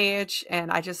different gauge,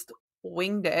 and I just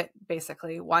winged it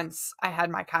basically once I had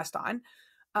my cast on.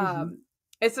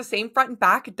 It's the same front and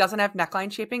back. It doesn't have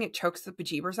neckline shaping. It chokes the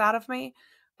bejeebers out of me.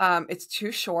 It's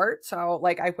too short, so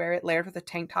like I wear it layered with a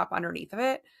tank top underneath of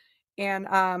it.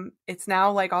 And it's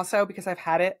now like also because I've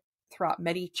had it throughout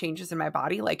many changes in my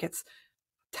body, like it's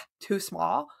too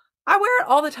small. I wear it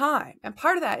all the time. And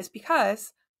part of that is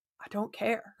because I don't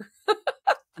care.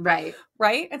 Right.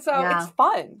 And so it's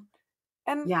fun.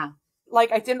 And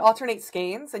like I didn't alternate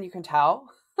skeins, and you can tell.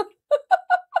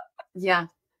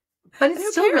 But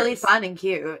it's still really fun and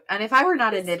cute. And if I were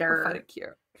not a knitter, fun and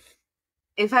cute.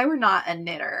 If I were not a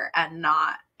knitter and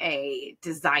not a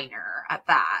designer at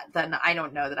that, then I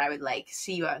don't know that I would like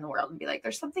see you out in the world and be like,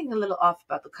 there's something a little off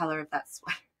about the color of that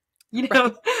sweater. You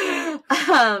know,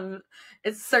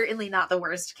 it's certainly not the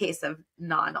worst case of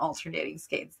non-alternating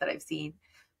skeins that I've seen.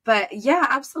 But yeah,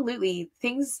 absolutely.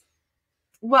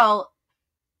 Well,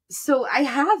 so I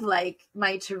have like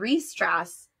my Therese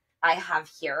dress I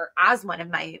have here as one of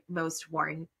my most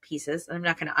worn pieces. And I'm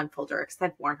not going to unfold her because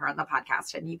I've worn her on the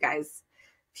podcast. And you guys,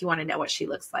 if you want to know what she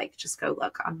looks like, just go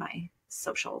look on my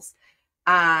socials.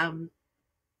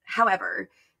 However,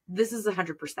 this is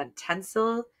 100%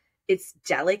 tencel. It's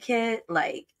delicate.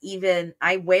 Like even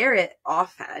I wear it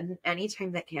often.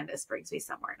 Anytime that Candace brings me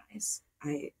somewhere nice,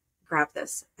 I grab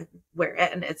this and wear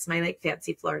it. And it's my like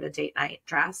fancy Florida date night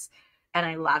dress. And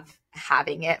I love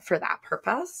having it for that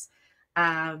purpose.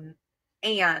 And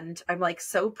I'm like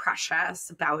so precious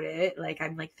about it. Like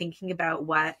I'm like thinking about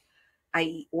what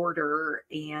I order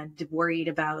and worried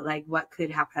about like what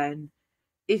could happen.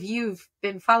 If you've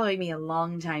been following me a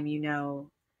long time, you know,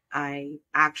 I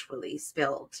actually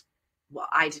spilled. Well,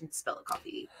 I didn't spill the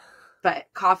coffee, but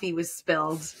coffee was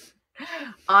spilled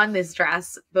on this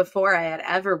dress before I had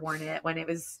ever worn it when it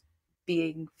was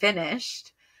being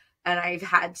finished. And I've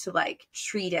had to like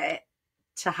treat it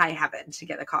to high heaven to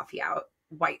get the coffee out.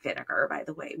 White vinegar, by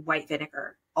the way, white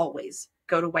vinegar, always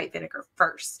go to white vinegar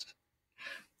first.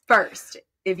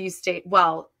 If you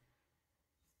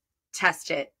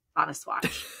test it on a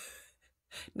swatch.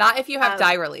 Not if you have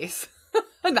dye release.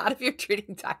 Not if you're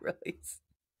treating dye release.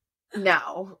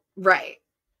 No, right.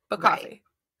 But coffee.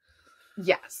 Right.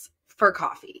 Yes. for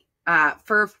coffee.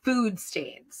 For food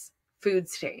stains,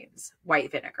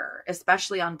 white vinegar,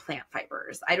 especially on plant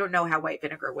fibers. I don't know how white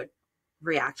vinegar would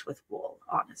react with wool,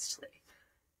 honestly.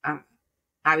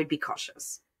 I would be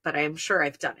cautious, but I'm sure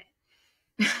I've done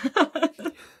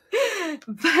it.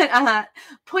 But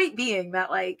point being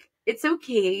that, like, it's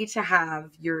okay to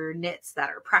have your knits that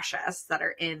are precious, that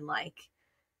are in like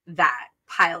that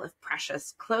pile of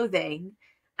precious clothing,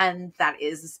 and that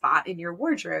is a spot in your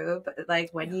wardrobe, like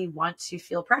when you want to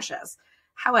feel precious.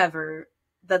 However,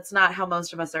 that's not how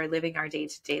most of us are living our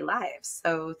day-to-day lives.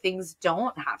 So things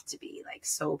don't have to be like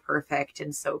so perfect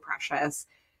and so precious.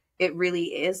 It really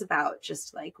is about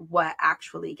just like what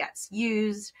actually gets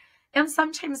used. And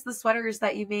sometimes the sweaters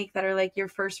that you make that are like your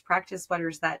first practice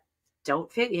sweaters that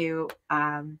don't fit you,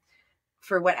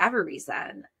 for whatever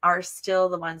reason, are still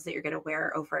the ones that you're going to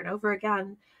wear over and over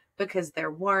again because they're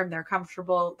warm, they're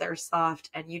comfortable, they're soft,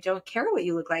 and you don't care what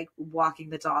you look like walking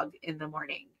the dog in the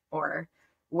morning or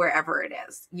wherever it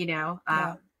is, you know?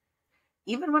 Yeah.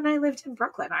 Even when I lived in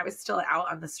Brooklyn, I was still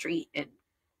out on the street in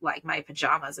like my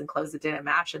pajamas and clothes that didn't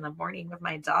match in the morning with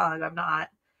my dog. I've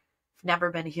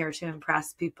never been here to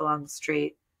impress people on the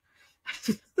street.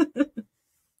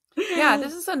 Yeah,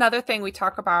 this is another thing we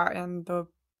talk about in the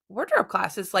wardrobe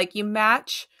class is like you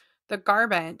match the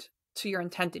garment to your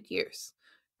intended use,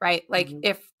 right? Like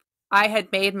if I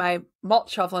had made my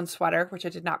mulch shoveling sweater, which I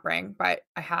did not bring, but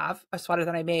I have a sweater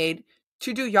that I made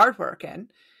to do yard work in.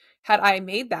 Had I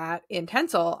made that in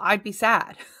Tencel, I'd be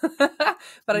sad.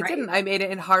 But I didn't. I made it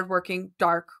in hardworking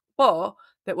dark wool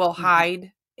that will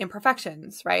hide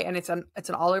imperfections, right? And it's an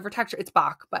all over texture. It's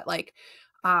Bach, but like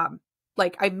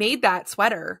I made that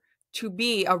sweater to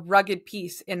be a rugged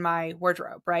piece in my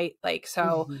wardrobe, right? Like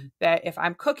so that if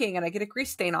I'm cooking and I get a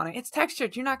grease stain on it, it's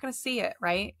textured. You're not going to see it,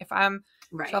 right? If I'm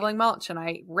shoveling mulch and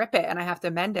I rip it and I have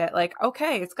to mend it, like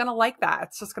okay, it's going to like that.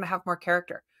 It's just going to have more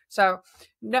character. So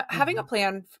having a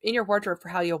plan in your wardrobe for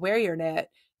how you'll wear your knit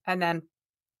and then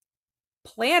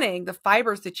planning the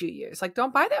fibers that you use. Like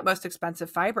don't buy that most expensive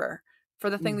fiber for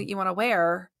the thing that you want to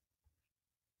wear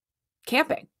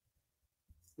camping.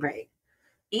 Right.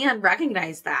 And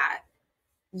recognize that,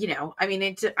 you know, I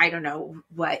mean, I don't know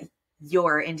what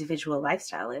your individual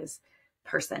lifestyle is,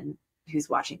 person who's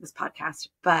watching this podcast,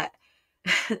 but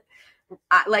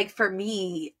like for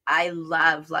me, I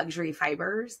love luxury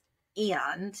fibers,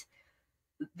 and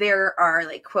there are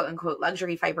like quote unquote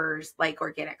luxury fibers like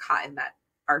organic cotton that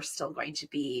are still going to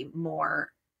be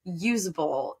more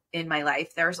usable in my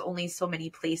life. There's only so many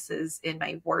places in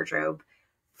my wardrobe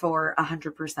for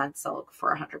 100% silk,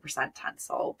 for 100%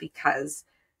 Tencel, because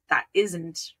that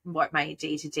isn't what my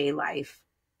day-to-day life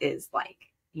is like.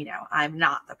 You know, I'm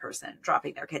not the person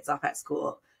dropping their kids off at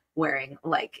school wearing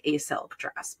like a silk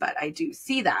dress, but I do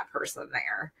see that person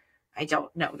there. I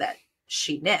don't know that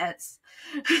she knits.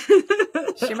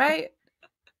 She might.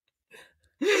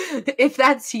 If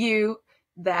that's you,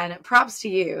 then props to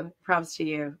you. Props to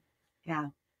you. Yeah.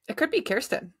 It could be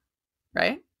Kirsten,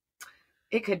 right?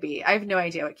 It could be. I have no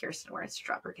idea what Kirsten wears to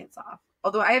drop her kids off.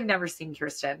 Although I have never seen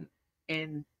Kirsten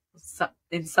in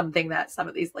something that some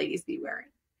of these ladies be wearing.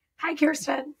 Hi,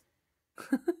 Kirsten.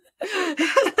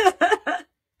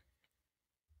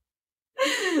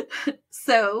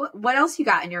 So, what else you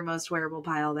got in your most wearable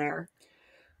pile there?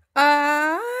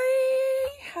 I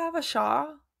have a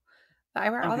shawl that I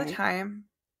wear all the time.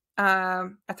 I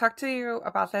talked to you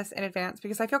about this in advance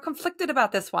because I feel conflicted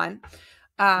about this one.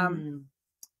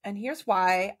 And here's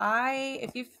why.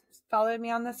 If you've followed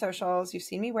me on the socials, you've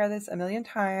seen me wear this a million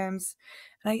times.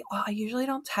 And I usually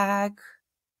don't tag.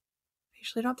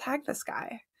 This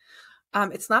guy.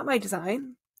 It's not my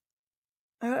design.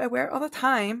 I wear it all the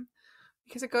time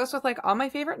because it goes with like all my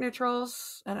favorite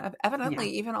neutrals and evidently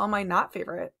even all my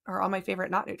all my favorite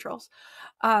not neutrals.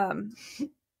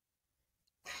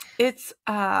 It's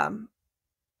I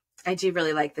do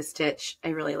really like the stitch. I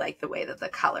really like the way that the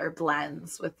color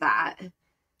blends with that.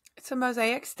 It's a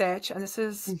mosaic stitch, and this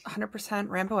is 100%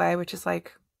 Rambouillet, which is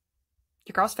like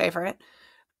your girl's favorite.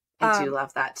 I do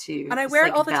love that too. And I wear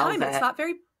it all the time.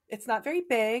 It's not very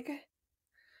big.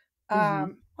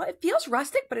 Well, it feels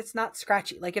rustic, but it's not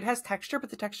scratchy. Like it has texture, but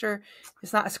the texture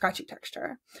is not a scratchy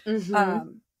texture.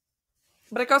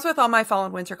 But it goes with all my fall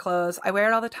and winter clothes. I wear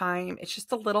it all the time. It's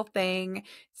just a little thing.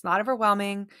 It's not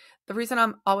overwhelming. The reason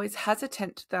I'm always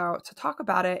hesitant, though, to talk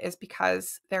about it is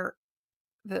because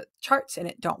the charts in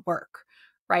it don't work,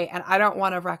 right? And I don't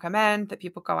want to recommend that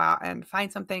people go out and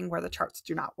find something where the charts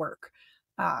do not work.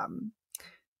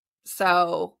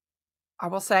 So I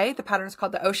will say the pattern is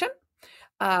called the Ocean.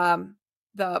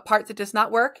 The part that does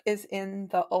not work is in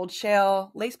the old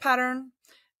shale lace pattern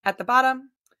at the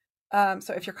bottom.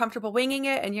 So if you're comfortable winging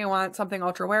it and you want something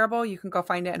ultra wearable, you can go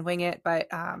find it and wing it. But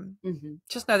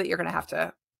just know that you're gonna have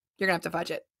to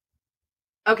budget.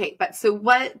 Okay, but so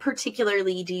what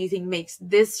particularly do you think makes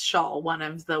this shawl one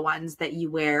of the ones that you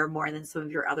wear more than some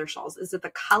of your other shawls? Is it the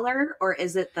color or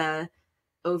is it the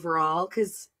overall?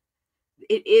 Because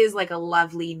it is like a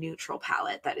lovely neutral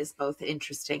palette that is both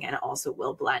interesting and also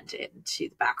will blend into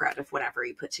the background of whatever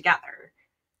you put together.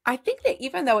 I think that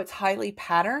even though it's highly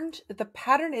patterned, the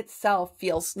pattern itself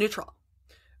feels neutral,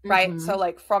 right? Mm-hmm. So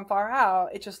like from far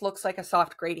out, it just looks like a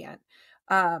soft gradient.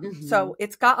 Mm-hmm. So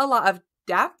it's got a lot of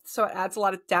depth. So it adds a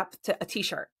lot of depth to a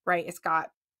t-shirt, right? It's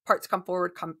got parts come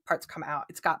forward, parts come out.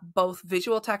 It's got both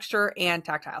visual texture and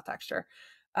tactile texture.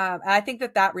 And I think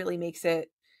that that really makes it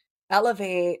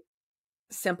elevate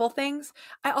simple things.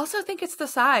 I also think it's the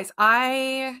size.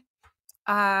 I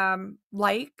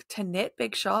like to knit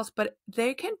big shawls, but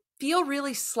they can feel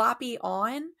really sloppy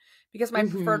on because my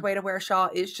Mm-hmm. preferred way to wear a shawl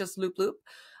is just loop loop.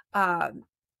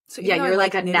 So Yeah, even though I you're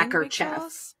like like a knitting big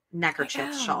shawls, I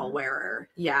neckerchief shawl am. wearer.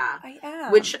 Yeah. I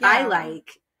am. Which I Yeah.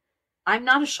 like. I'm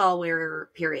not a shawl wearer,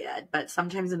 period, but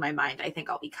sometimes in my mind I think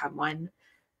I'll become one.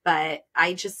 But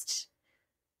I just,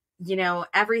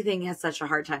 everything has such a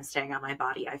hard time staying on my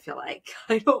body. I feel like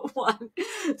I don't want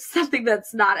something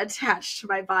that's not attached to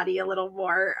my body a little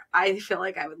more. I feel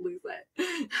like I would lose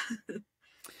it.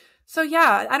 So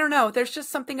yeah, I don't know. There's just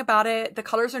something about it. The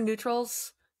colors are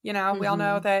neutrals. We all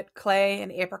know Mm-hmm. that clay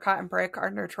and apricot and brick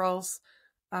are neutrals.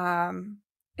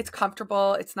 It's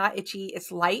comfortable. It's not itchy.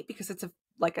 It's light because it's a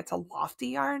lofty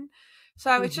yarn.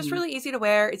 So it's just Mm-hmm. really easy to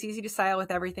wear. It's easy to style with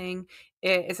everything.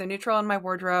 It is a neutral in my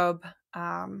wardrobe.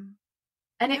 And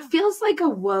Yeah. it feels like a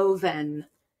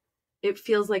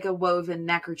woven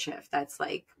neckerchief that's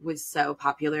like was so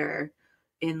popular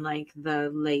in like the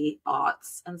late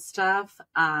aughts and stuff.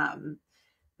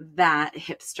 That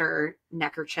hipster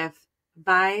neckerchief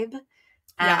vibe.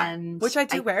 Yeah. And Which I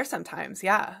do wear sometimes.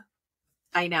 Yeah.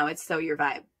 I know it's so your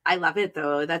vibe. I love it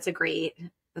though. That's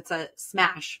a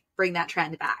smash. Bring that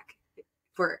trend back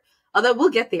for, although we'll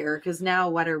get there because now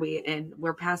what are we in?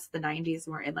 We're past the 90s.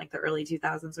 We're in like the early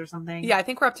 2000s or something. Yeah. I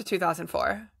think we're up to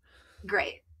 2004.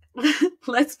 Great.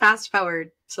 Let's fast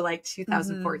forward to like Mm-hmm.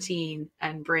 2014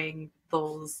 and bring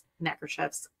those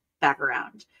neckerchiefs back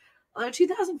around. Although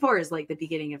 2004 is like the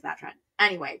beginning of that trend.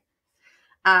 Anyway,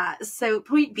 so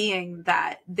point being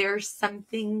that there's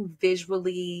something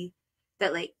visually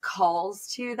that like calls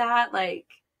to that like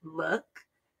look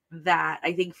that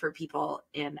I think for people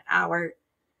in our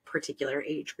particular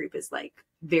age group is like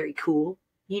very cool,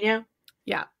 you know?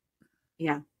 Yeah.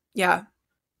 Yeah. Yeah.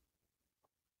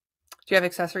 Do you have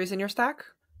accessories in your stack?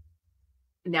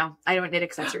 No, I don't knit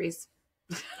accessories.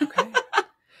 Okay.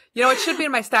 What should be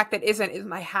in my stack that isn't is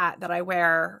my hat that I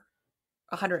wear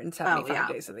Oh 175 yeah.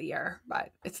 days of the year,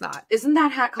 but it's not. Isn't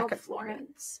that hat I called could wear it.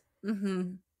 Florence?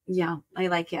 Mm-hmm. Yeah, I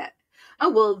like it. Oh,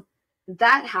 well,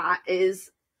 that hat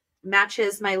is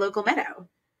matches my local Meadow.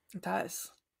 It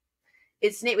does.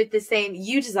 It's knit with the same,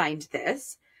 you designed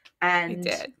this, I and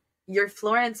did. your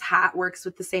Florence hat works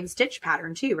with the same stitch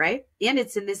pattern too, right? And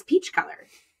it's in this peach color.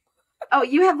 Oh,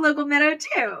 you have local Meadow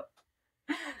too.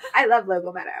 I love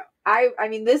local Meadow. I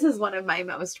mean, this is one of my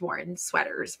most worn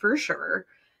sweaters for sure.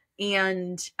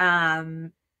 And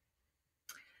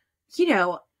you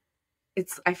know,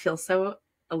 I feel so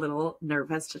a little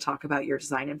nervous to talk about your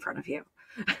design in front of you.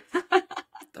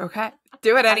 Okay.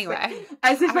 Do it as if, anyway.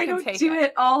 as if I I can don't take do it.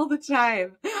 it all the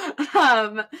time.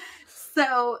 Um,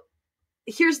 so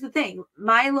here's the thing.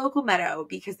 My local Meadow,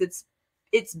 because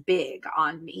it's big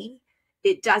on me,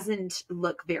 it doesn't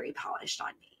look very polished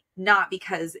on me. Not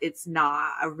because it's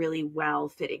not a really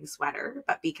well-fitting sweater,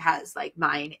 but because like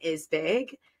mine is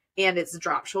big and it's a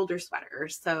drop shoulder sweater.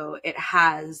 So it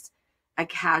has a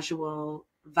casual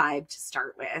vibe to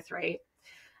start with, right?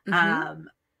 Mm-hmm. Um,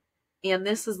 and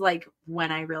this is like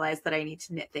when I realized that I need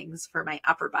to knit things for my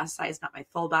upper bust size, not my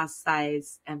full bust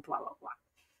size, and blah, blah, blah.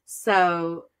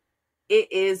 So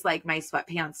it is like my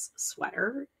sweatpants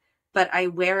sweater, but I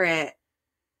wear it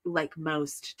like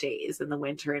most days in the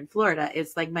winter in Florida.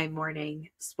 It's like my morning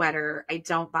sweater. I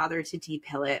don't bother to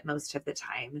depill it most of the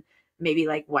time. Maybe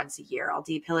like once a year I'll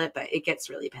depill it, but it gets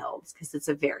really pilled because it's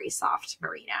a very soft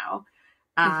merino.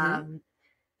 Mm-hmm.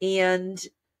 And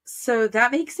so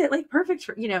that makes it like perfect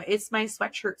for, it's my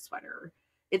sweatshirt sweater.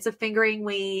 It's a fingering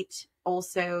weight.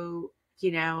 Also,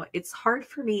 it's hard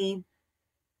for me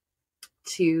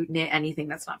to knit anything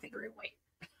that's not fingering weight.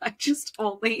 I just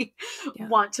only Yeah.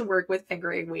 want to work with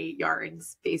fingering weight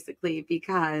yarns basically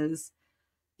because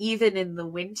even in the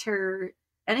winter,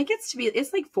 and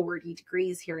it's like 40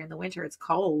 degrees here in the winter. It's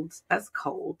cold. That's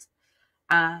cold.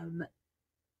 Um,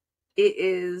 it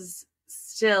is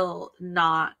still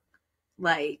not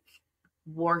like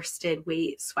worsted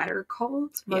weight sweater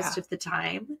cold most Yeah. of the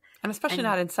time. And especially And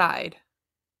not inside.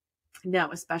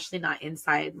 no, especially not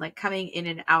inside, like coming in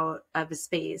and out of a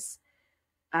space.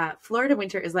 Florida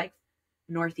winter is like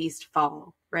Northeast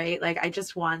fall, right? Like I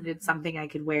just wanted something I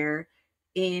could wear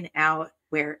in, out,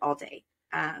 wear all day.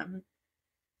 And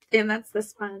that's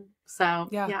this one. So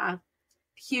Yeah. yeah, I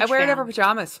huge wear it over fan.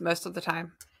 pajamas most of the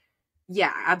time.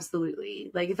 Yeah,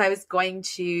 absolutely. Like if I was going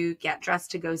to get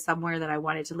dressed to go somewhere that I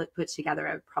wanted to look put together,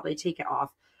 I would probably take it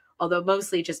off. Although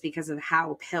mostly just because of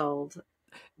how pilled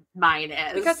mine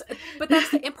is. But that's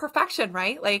the imperfection,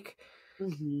 right? Like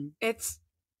Hmm. it's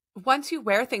once you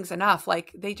wear things enough,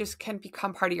 like they just can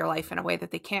become part of your life in a way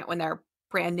that they can't when they're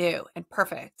brand new and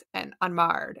perfect and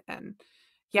unmarred. And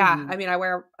yeah, Hmm. I mean, I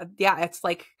wear, yeah, it's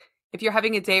like if you're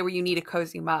having a day where you need a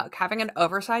cozy mug, having an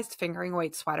oversized fingering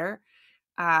weight sweater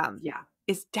um, Yeah.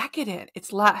 is decadent.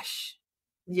 It's lush.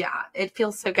 Yeah. It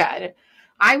feels so good.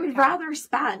 I would Yeah. rather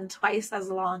spend twice as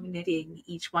long knitting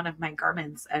each one of my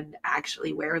garments and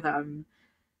actually wear them.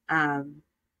 Um,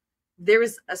 there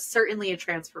was certainly a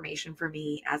transformation for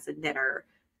me as a knitter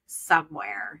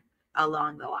somewhere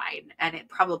along the line. And it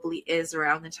probably is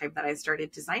around the time that I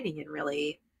started designing and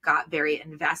really got very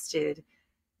invested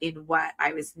in what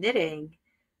I was knitting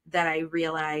that I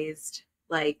realized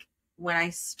like when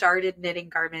I started knitting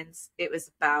garments, it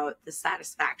was about the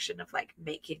satisfaction of like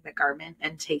making the garment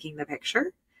and taking the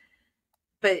picture.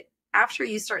 But after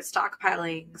you start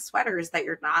stockpiling sweaters that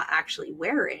you're not actually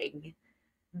wearing,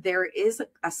 there is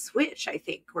a switch, I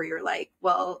think, where you're like,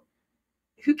 well,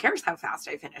 who cares how fast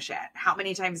I finish it? How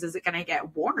many times is it going to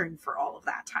get worn for all of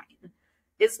that time?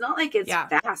 It's not like it's Yeah.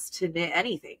 fast to knit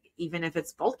anything, even if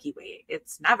it's bulky weight.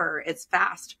 It's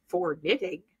fast for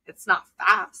knitting. It's not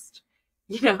fast,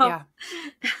 you know? Yeah.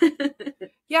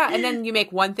 Yeah. And then you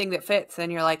make one thing that fits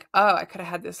and you're like, oh, I could have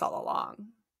had this all along.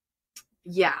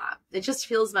 Yeah. It just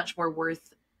feels much more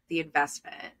worth the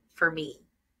investment for me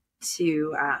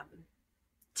to,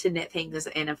 to knit things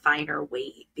in a finer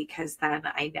weight because then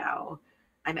I know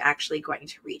I'm actually going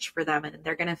to reach for them and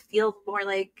they're going to feel more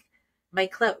like my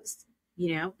clothes,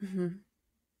 you know? Mm-hmm.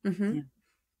 Mm-hmm. Yeah.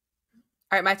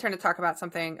 All right, my turn to talk about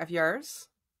something of yours.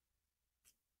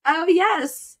 Oh,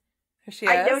 yes. Here she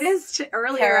I is. noticed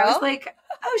earlier, I was Carol. like,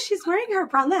 oh, she's wearing her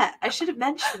bralette. I should have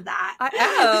mentioned that. I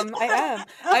am. I am.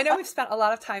 I know we've spent a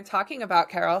lot of time talking about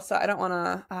Carol, so I don't want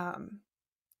to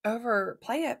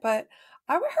overplay it, but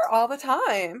I wear her all the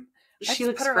time. I She just put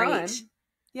looks her great. on.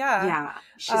 Yeah. Yeah,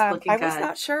 she's looking I was good.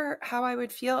 not sure how I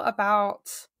would feel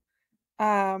about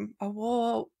a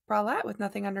wool bralette with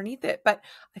nothing underneath it, but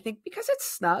I think because it's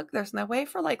snug, there's no way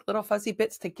for like little fuzzy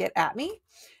bits to get at me.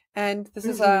 And this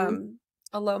is Hmm.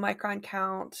 a low micron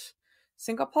count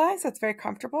single ply, so it's very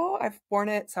comfortable. I've worn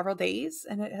it several days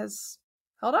and it has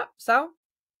held up. So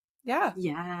yeah,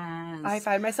 I Yes.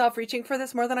 find myself reaching for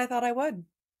this more than I thought I would.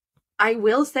 I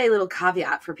will say a little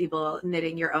caveat for people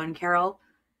knitting your own, Carol.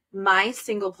 My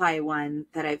single ply one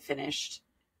that I've finished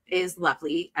is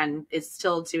lovely and is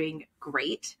still doing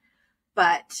great.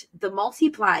 But the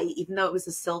multiply, even though it was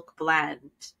a silk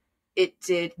blend, it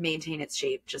did maintain its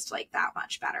shape just like that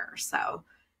much better. So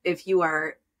if you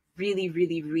are really,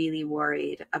 really, really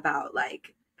worried about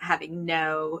like having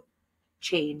no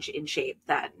change in shape,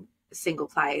 then single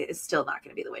ply is still not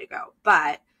going to be the way to go.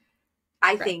 But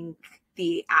I Right. think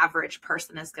the average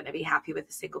person is going to be happy with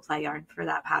a single ply yarn for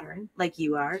that pattern, like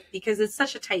you are, because it's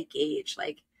such a tight gauge.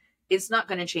 Like it's not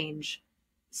going to change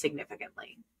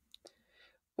significantly.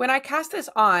 When I cast this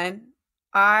on,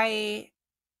 I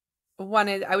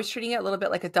was treating it a little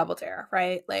bit like a double dare,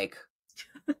 right? Like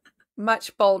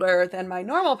much bolder than my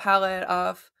normal palette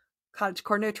of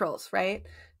cottagecore neutrals, right?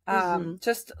 Mm-hmm.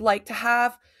 Just like to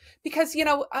have, because,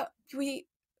 uh, we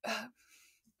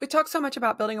talk so much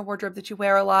about building a wardrobe that you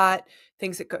wear a lot,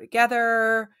 things that go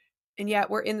together. And yet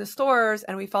we're in the stores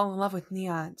and we fall in love with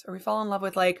neons or we fall in love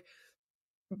with like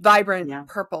vibrant Yeah.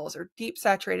 purples or deep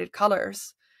saturated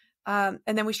colors. And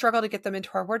then we struggle to get them into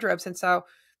our wardrobes. And so,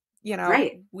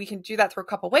 Right. we can do that through a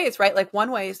couple ways, right? Like one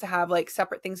way is to have like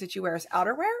separate things that you wear as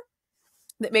outerwear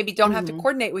that maybe don't have to Mm-hmm.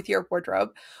 coordinate with your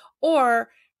wardrobe. Or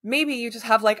maybe you just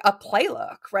have like a play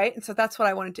look, right? And so that's what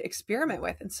I wanted to experiment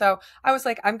with. And so I was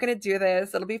like, I'm going to do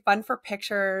this. It'll be fun for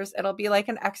pictures. It'll be like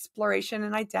an exploration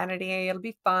and identity. It'll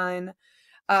be fun.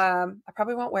 I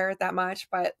probably won't wear it that much,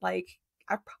 but like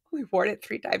I've probably worn it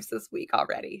 3 times this week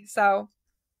already. So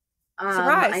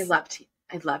surprise.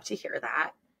 I'd love to hear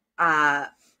that. Uh,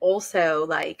 Also,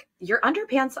 like your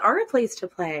underpants are a place to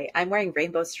play. I'm wearing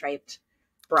rainbow striped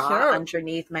bra Cute.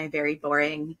 underneath my very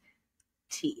boring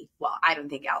tea. Well, I don't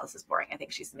think Alice is boring. I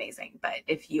think she's amazing. But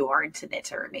if you aren't a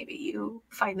knitter, maybe you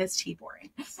find this tea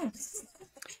boring.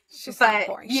 She's but, not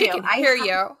boring. She can hear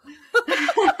you.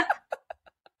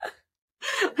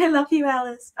 I love you,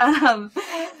 Alice.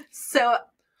 So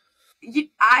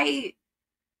I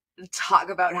talk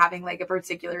about having like a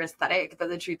particular aesthetic, but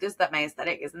the truth is that my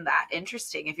aesthetic isn't that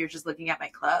interesting if you're just looking at my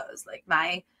clothes. Like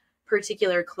my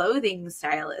particular clothing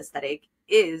style aesthetic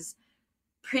is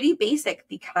pretty basic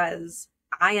because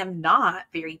I am not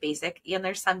very basic, and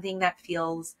there's something that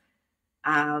feels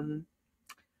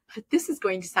this is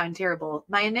going to sound terrible.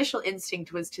 My initial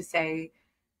instinct was to say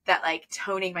that like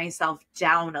toning myself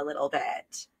down a little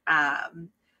bit.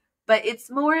 But it's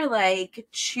more like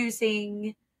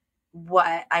choosing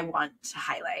what I want to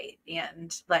highlight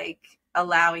and like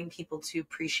allowing people to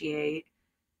appreciate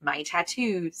my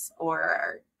tattoos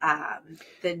or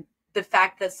the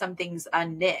fact that something's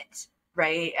unknit,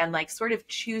 right? And like sort of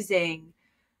choosing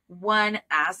one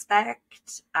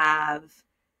aspect of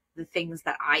the things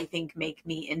that I think make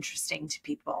me interesting to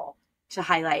people to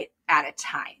highlight at a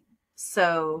time.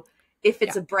 So if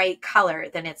it's a bright color,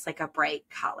 then it's like a bright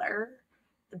color,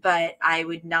 but I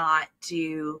would not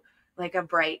do like a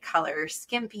bright color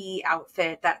skimpy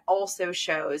outfit that also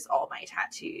shows all my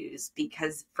tattoos,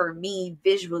 because for me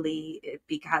visually it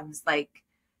becomes like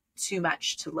too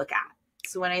much to look at.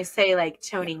 So when I say like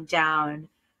toning down,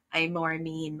 I more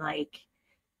mean like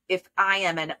if I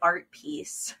am an art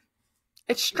piece,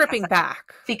 it's stripping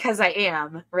back because I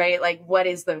am, right? Like what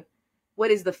is the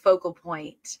focal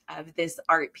point of this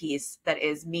art piece that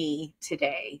is me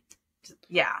today?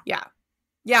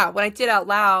 Yeah, when I did Out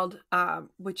Loud,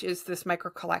 which is this micro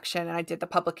collection, and I did the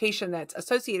publication that's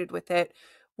associated with it,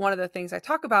 one of the things I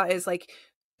talk about is like,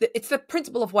 it's the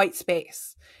principle of white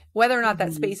space. Whether or not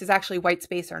that space is actually white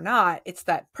space or not, it's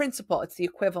that principle. It's the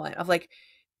equivalent of like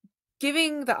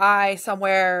giving the eye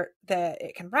somewhere that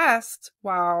it can rest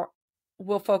while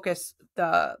we'll focus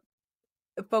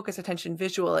attention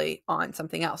visually on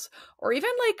something else. Or even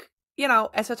like,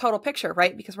 as a total picture,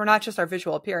 right? Because we're not just our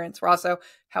visual appearance. We're also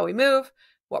how we move,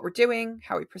 what we're doing,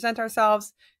 how we present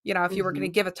ourselves. If you were going to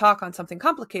give a talk on something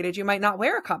complicated, you might not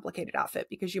wear a complicated outfit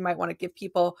because you might want to give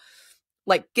people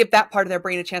give that part of their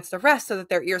brain a chance to rest so that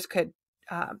their ears could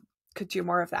do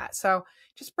more of that. So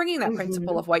just bringing that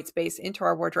principle of white space into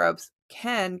our wardrobes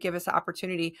can give us the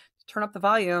opportunity to turn up the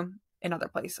volume in other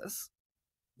places.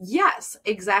 Yes,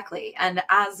 exactly. And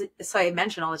so I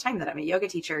mention all the time that I'm a yoga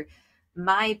teacher.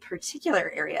 My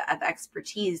particular area of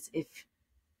expertise, if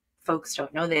folks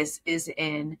don't know this, is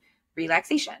in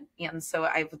relaxation. And so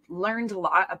I've learned a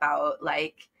lot about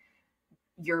like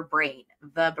your brain,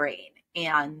 the brain,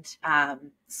 and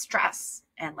stress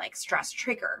and like stress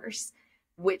triggers,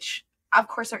 which of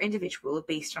course are individual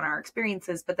based on our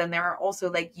experiences, but then there are also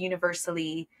like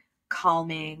universally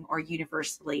calming or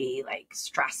universally like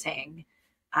stressing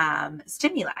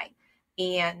stimuli.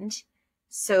 And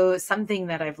so something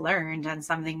that I've learned and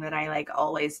something that I like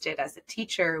always did as a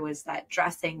teacher was that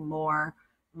dressing more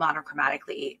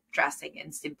monochromatically, dressing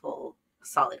in simple,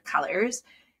 solid colors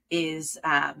is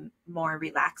more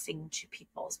relaxing to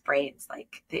people's brains.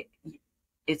 Like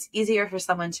it's easier for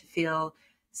someone to feel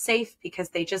safe because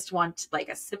they just want like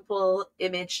a simple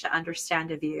image to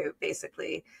understand of you,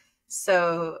 basically.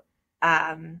 So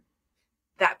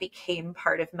that became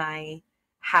part of my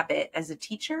habit as a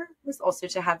teacher, was also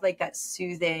to have like that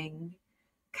soothing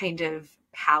kind of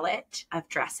palette of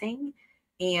dressing.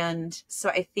 And so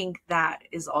I think that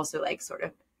is also like sort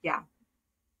of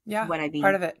what I mean,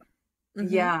 part of it.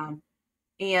 Yeah.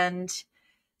 And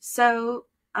so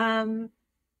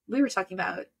we were talking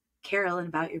about Carol and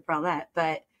about your bralette,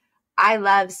 but I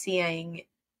love seeing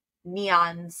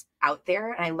neons out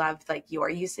there, and I love like your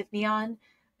use of neon.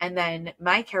 And then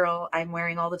my Carol I'm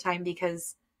wearing all the time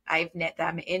because I've knit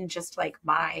them in just like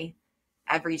my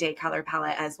everyday color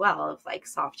palette as well, of like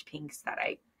soft pinks that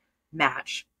I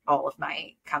match all of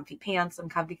my comfy pants and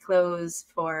comfy clothes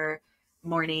for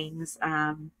mornings.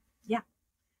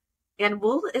 And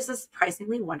wool is a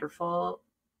surprisingly wonderful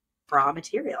bra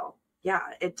material. Yeah,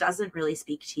 it doesn't really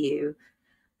speak to you.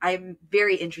 I'm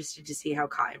very interested to see how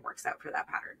cotton works out for that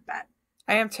pattern, but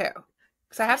I am too,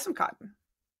 because I have some cotton.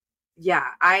 Yeah,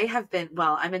 I have been,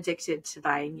 I'm addicted to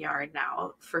buying yarn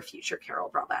now for future Carol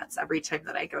bralettes. Every time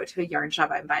that I go to a yarn shop,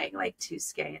 I'm buying like 2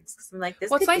 skeins. Because I'm like,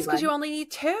 this it's could nice because you only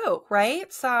need 2,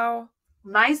 right? So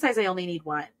my size, I only need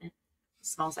 1.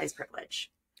 Small size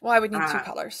privilege. Well, I would need 2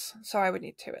 colors. So I would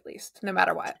need 2 at least, no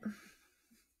matter what.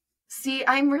 See,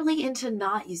 I'm really into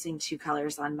not using 2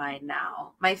 colors on mine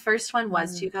now. My first one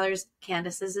was 2 colors.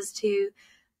 Candace's is 2.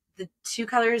 The 2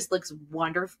 colors looks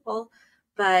wonderful,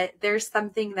 but there's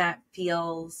something that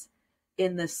feels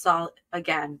in the solid,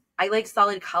 again, I like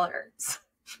solid colors.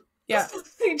 Yeah.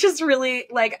 I just really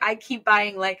like, I keep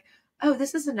buying like, oh,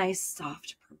 this is a nice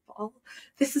soft purple.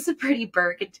 This is a pretty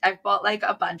burgundy. I've bought like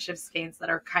a bunch of skeins that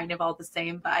are kind of all the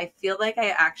same, but I feel like I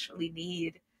actually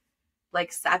need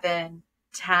like 7,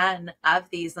 10 of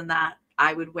these and that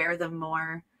I would wear them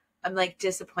more. I'm like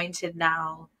disappointed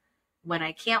now when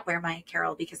I can't wear my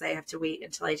Carol because I have to wait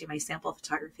until I do my sample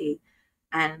photography.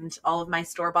 And all of my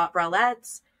store-bought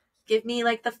bralettes give me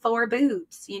like the 4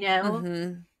 boobs, you know?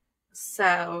 Mm-hmm.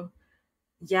 So,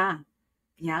 yeah.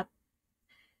 Yeah.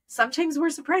 Sometimes we're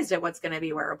surprised at what's going to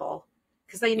be wearable.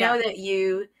 Because I know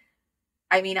that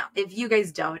I mean, if you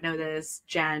guys don't know this,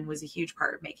 Jen was a huge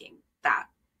part of making that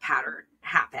pattern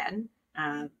happen,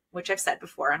 which I've said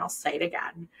before and I'll say it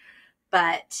again.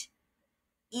 But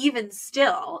even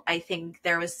still, I think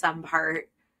there was some part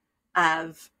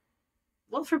of,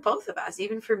 well, for both of us,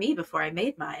 even for me before I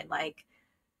made mine, like,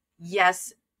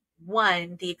 yes,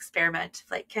 one, the experiment,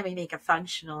 like, can we make a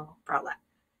functional bralette?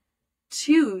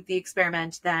 2, the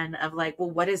experiment then of like, well,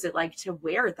 what is it like to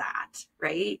wear that?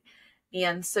 Right.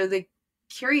 And so the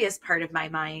curious part of my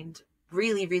mind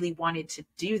really, really wanted to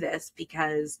do this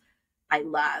because I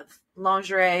love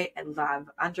lingerie. I love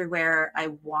underwear. I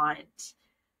want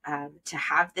to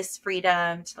have this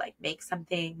freedom to like make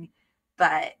something.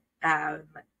 But I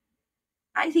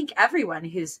think everyone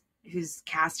who's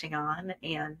casting on,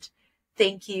 and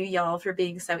thank you y'all for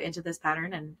being so into this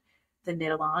pattern and the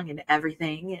knit along and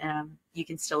everything. You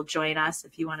can still join us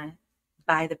if you want to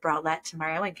buy the bralette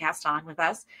tomorrow and cast on with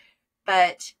us.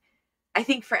 But I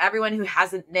think for everyone who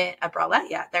hasn't knit a bralette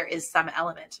yet, there is some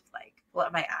element of like, well,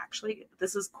 am I actually,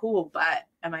 this is cool, but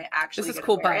am I actually This is going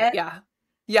cool, to wear but it? yeah.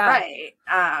 Yeah. Right.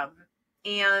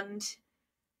 And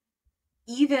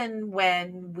even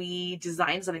when we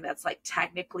design something that's like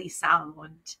technically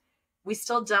sound, we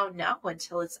still don't know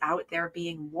until it's out there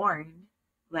being worn,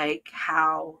 like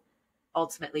how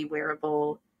ultimately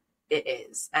wearable it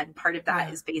is. And part of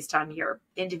that is based on your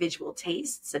individual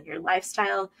tastes and your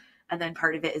lifestyle. And then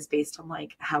part of it is based on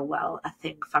like how well a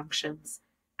thing functions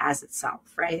as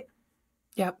itself, right?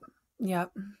 Yep.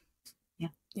 Yep. Yeah.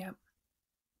 Yep.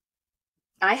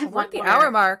 I have We're one at the more. hour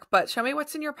mark, but show me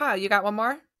what's in your pile. You got one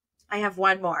more? I have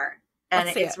one more. And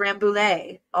Let's see it's it.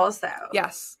 Rambouillet also.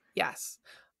 Yes. Yes.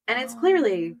 And it's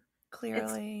clearly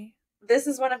this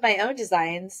is one of my own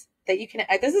designs that you can,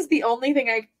 this is the only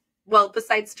thing well,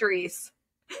 besides Therese,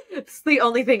 it's the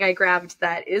only thing I grabbed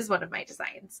that is one of my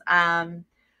designs. And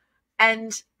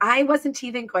I wasn't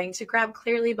even going to grab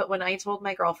Clearly, but when I told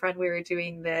my girlfriend we were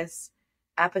doing this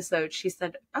episode, she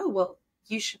said, oh, well,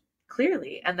 you should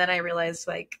Clearly. And then I realized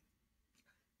like,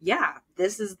 yeah,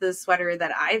 this is the sweater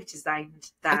that I've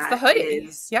designed. That it's the hoodie.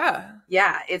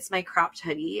 Yeah, it's my cropped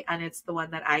hoodie, and it's the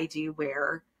one that I do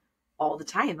wear all the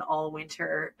time, all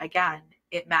winter. Again,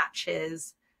 it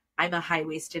matches. I'm a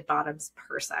high-waisted bottoms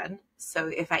person, so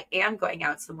if I am going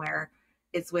out somewhere,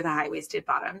 it's with a high-waisted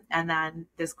bottom, and then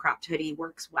this cropped hoodie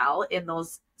works well in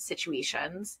those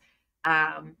situations.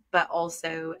 But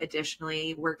also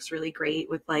additionally works really great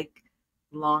with like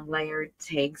long layered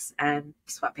tanks and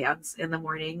sweatpants in the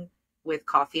morning with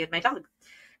coffee and my dog.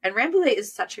 And Rambouillet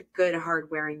is such a good hard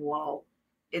wearing wool.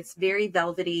 It's very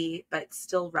velvety, but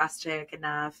still rustic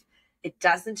enough. It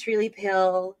doesn't really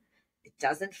pill. It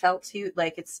doesn't felt too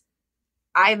like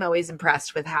I'm always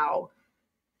impressed with how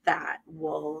that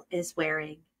wool is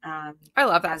wearing. I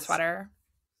love that sweater.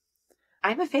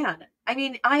 I'm a fan. I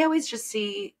mean, I always just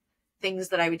see things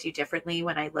that I would do differently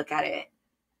when I look at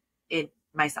it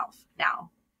myself now,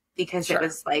 because it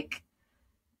was like,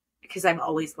 because I'm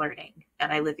always learning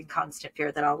and I live in constant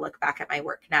fear that I'll look back at my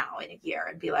work now in a year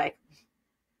and be like,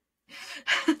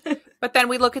 but then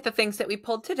we look at the things that we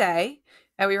pulled today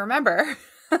and we remember.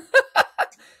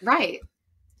 Right.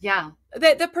 Yeah.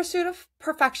 The pursuit of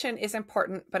perfection is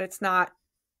important, but it's not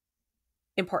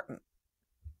important.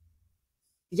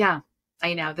 Yeah,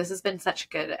 I know. This has been such a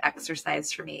good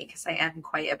exercise for me because I am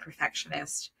quite a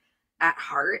perfectionist at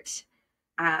heart.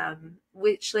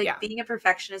 Which being a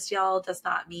perfectionist, y'all, does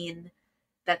not mean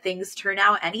that things turn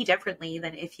out any differently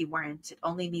than if you weren't. It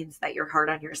only means that you're hard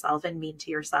on yourself and mean to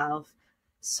yourself.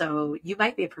 So you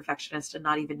might be a perfectionist and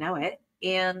not even know it.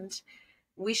 And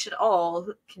we should all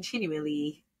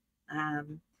continually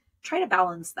try to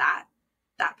balance that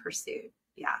pursuit.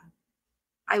 Yeah.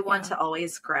 I want to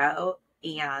always grow.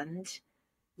 And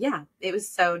yeah, it was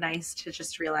so nice to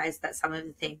just realize that some of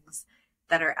the things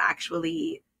that are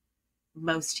actually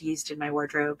most used in my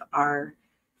wardrobe are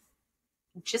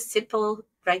just simple,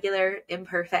 regular,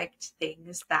 imperfect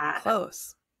things that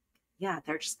clothes. Yeah,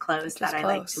 they're just clothes that I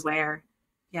like to wear.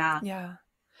 Yeah.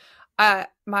 Yeah.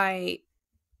 My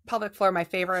pelvic floor, my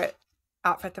favorite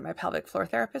outfit that my pelvic floor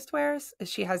therapist wears is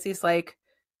she has these like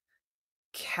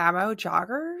camo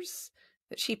joggers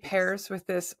that she pairs with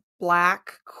this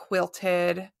black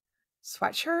quilted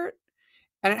sweatshirt,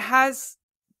 and it has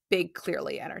big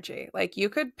clearly energy. Like you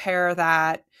could pair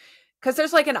that because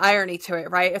there's like an irony to it,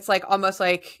 right? It's like almost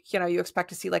like, you know, you expect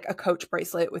to see like a Coach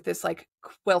bracelet with this like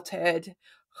quilted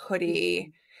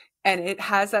hoodie, and it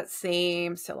has that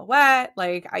same silhouette.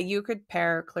 Like you could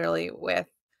pair clearly with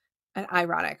an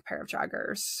ironic pair of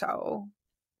joggers so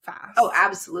fast. Oh,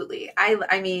 absolutely.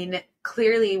 I mean,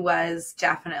 clearly was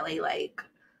definitely like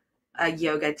a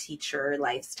yoga teacher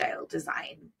lifestyle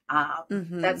design.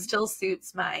 That still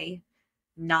suits my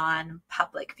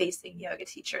non-public facing yoga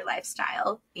teacher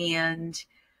lifestyle. And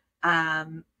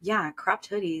yeah, cropped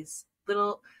hoodies,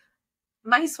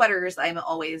 my sweaters, I'm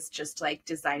always just like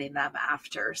designing them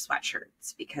after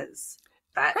sweatshirts because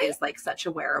that is like such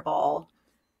a wearable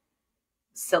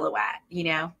silhouette, you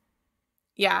know?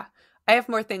 Yeah. I have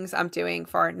more things I'm doing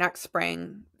for next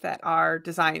spring that are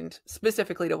designed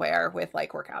specifically to wear with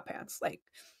like workout pants. Like,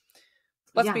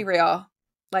 let's be real.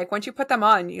 Like, once you put them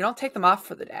on, you don't take them off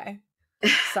for the day.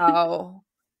 So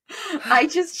I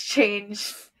just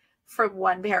changed from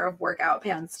one pair of workout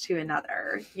pants to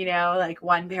another, you know, like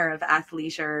one pair of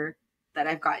athleisure that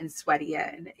I've gotten sweaty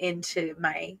in into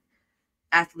my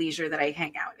athleisure that I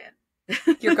hang out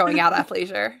in. You're going out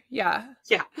athleisure. Yeah.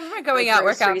 Yeah. We're going out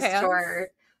workout pants. Store.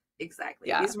 Exactly.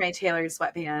 Yeah. These are my tailored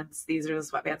sweatpants. These are the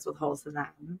sweatpants with holes in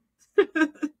them.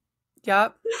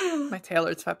 Yep. My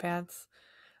tailored sweatpants.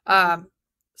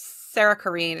 Sarah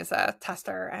Kareen is a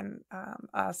tester and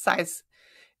a size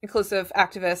inclusive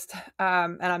activist.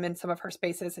 And I'm in some of her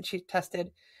spaces, and she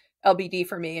tested LBD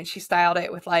for me, and she styled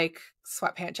it with like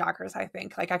sweatpant joggers, I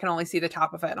think. Like I can only see the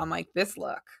top of it. And I'm like, this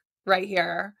look right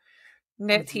here.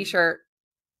 Knit t-shirt,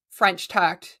 French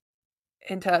tucked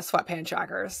into sweatpant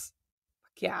joggers.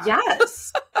 Yeah.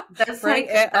 Yes. That's bring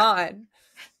it on.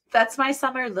 That's my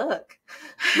summer look.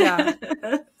 Yeah.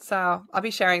 So I'll be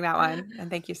sharing that one.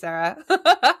 And thank you, Sarah.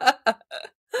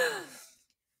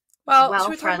 Well,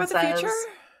 should we talk about the future?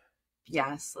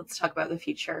 Yes, let's talk about the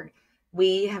future.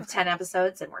 We have 10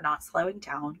 episodes and we're not slowing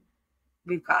down.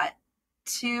 We've got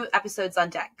 2 episodes on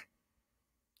deck.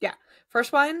 Yeah.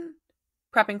 First one,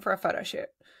 prepping for a photo shoot.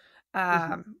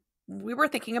 We were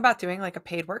thinking about doing like a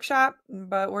paid workshop,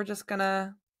 but we're just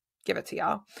gonna give it to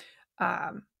y'all.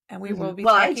 And we will be.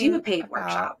 Well, I do a paid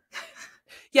workshop.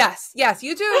 Yes,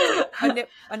 you do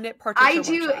a knit portraiture. I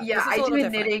do. Workshop. Yeah, I do a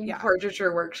knitting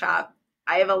portraiture workshop.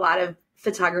 I have a lot of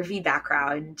photography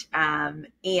background, and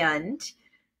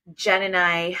Jen and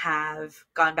I have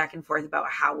gone back and forth about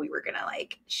how we were gonna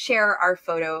like share our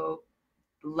photo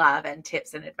love and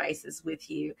tips and advices with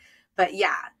you. But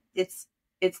yeah, it's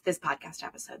this podcast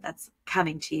episode that's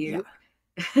coming to you.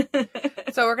 Yeah.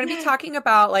 So we're going to be talking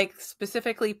about like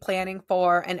specifically planning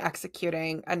for and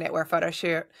executing a knitwear photo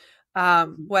shoot.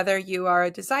 Whether you are a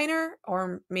designer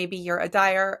or maybe you're a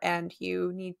dyer and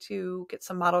you need to get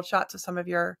some modeled shots of some of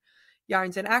your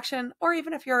yarns in action, or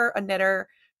even if you're a knitter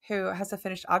who has a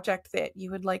finished object that you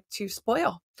would like to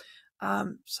spoil.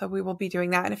 So we will be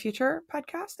doing that in a future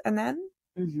podcast. And then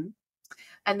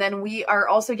And then we are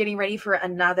also getting ready for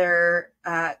another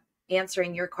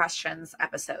answering your questions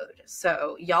episode.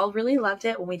 So y'all really loved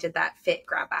it when we did that fit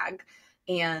grab bag.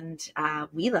 And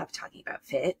we love talking about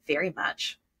fit very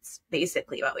much. It's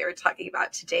basically what we were talking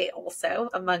about today also,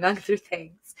 among other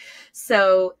things.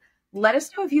 So let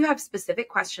us know if you have specific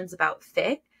questions about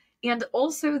fit. And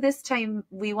also this time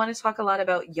we want to talk a lot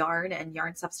about yarn and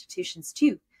yarn substitutions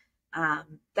too.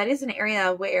 That is an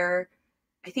area where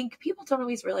I think people don't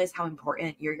always realize how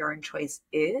important your yarn choice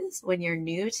is when you're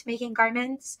new to making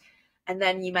garments. And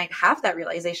then you might have that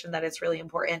realization that it's really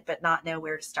important, but not know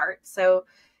where to start. So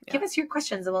give us your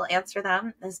questions and we'll answer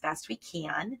them as best we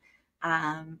can.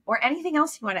 Or anything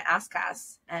else you want to ask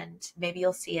us. And maybe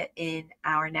you'll see it in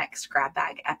our next grab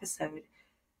bag episode.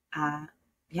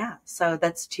 So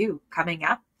that's 2 coming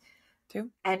up. 2.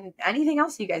 And anything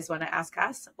else you guys want to ask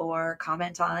us or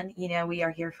comment on, you know, we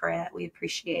are here for it. We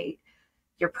appreciate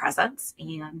your presence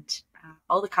and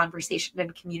all the conversation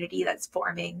and community that's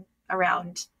forming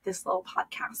around this little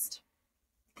podcast.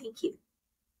 Thank you.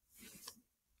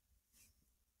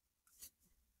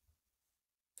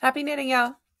 Happy knitting,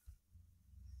 y'all.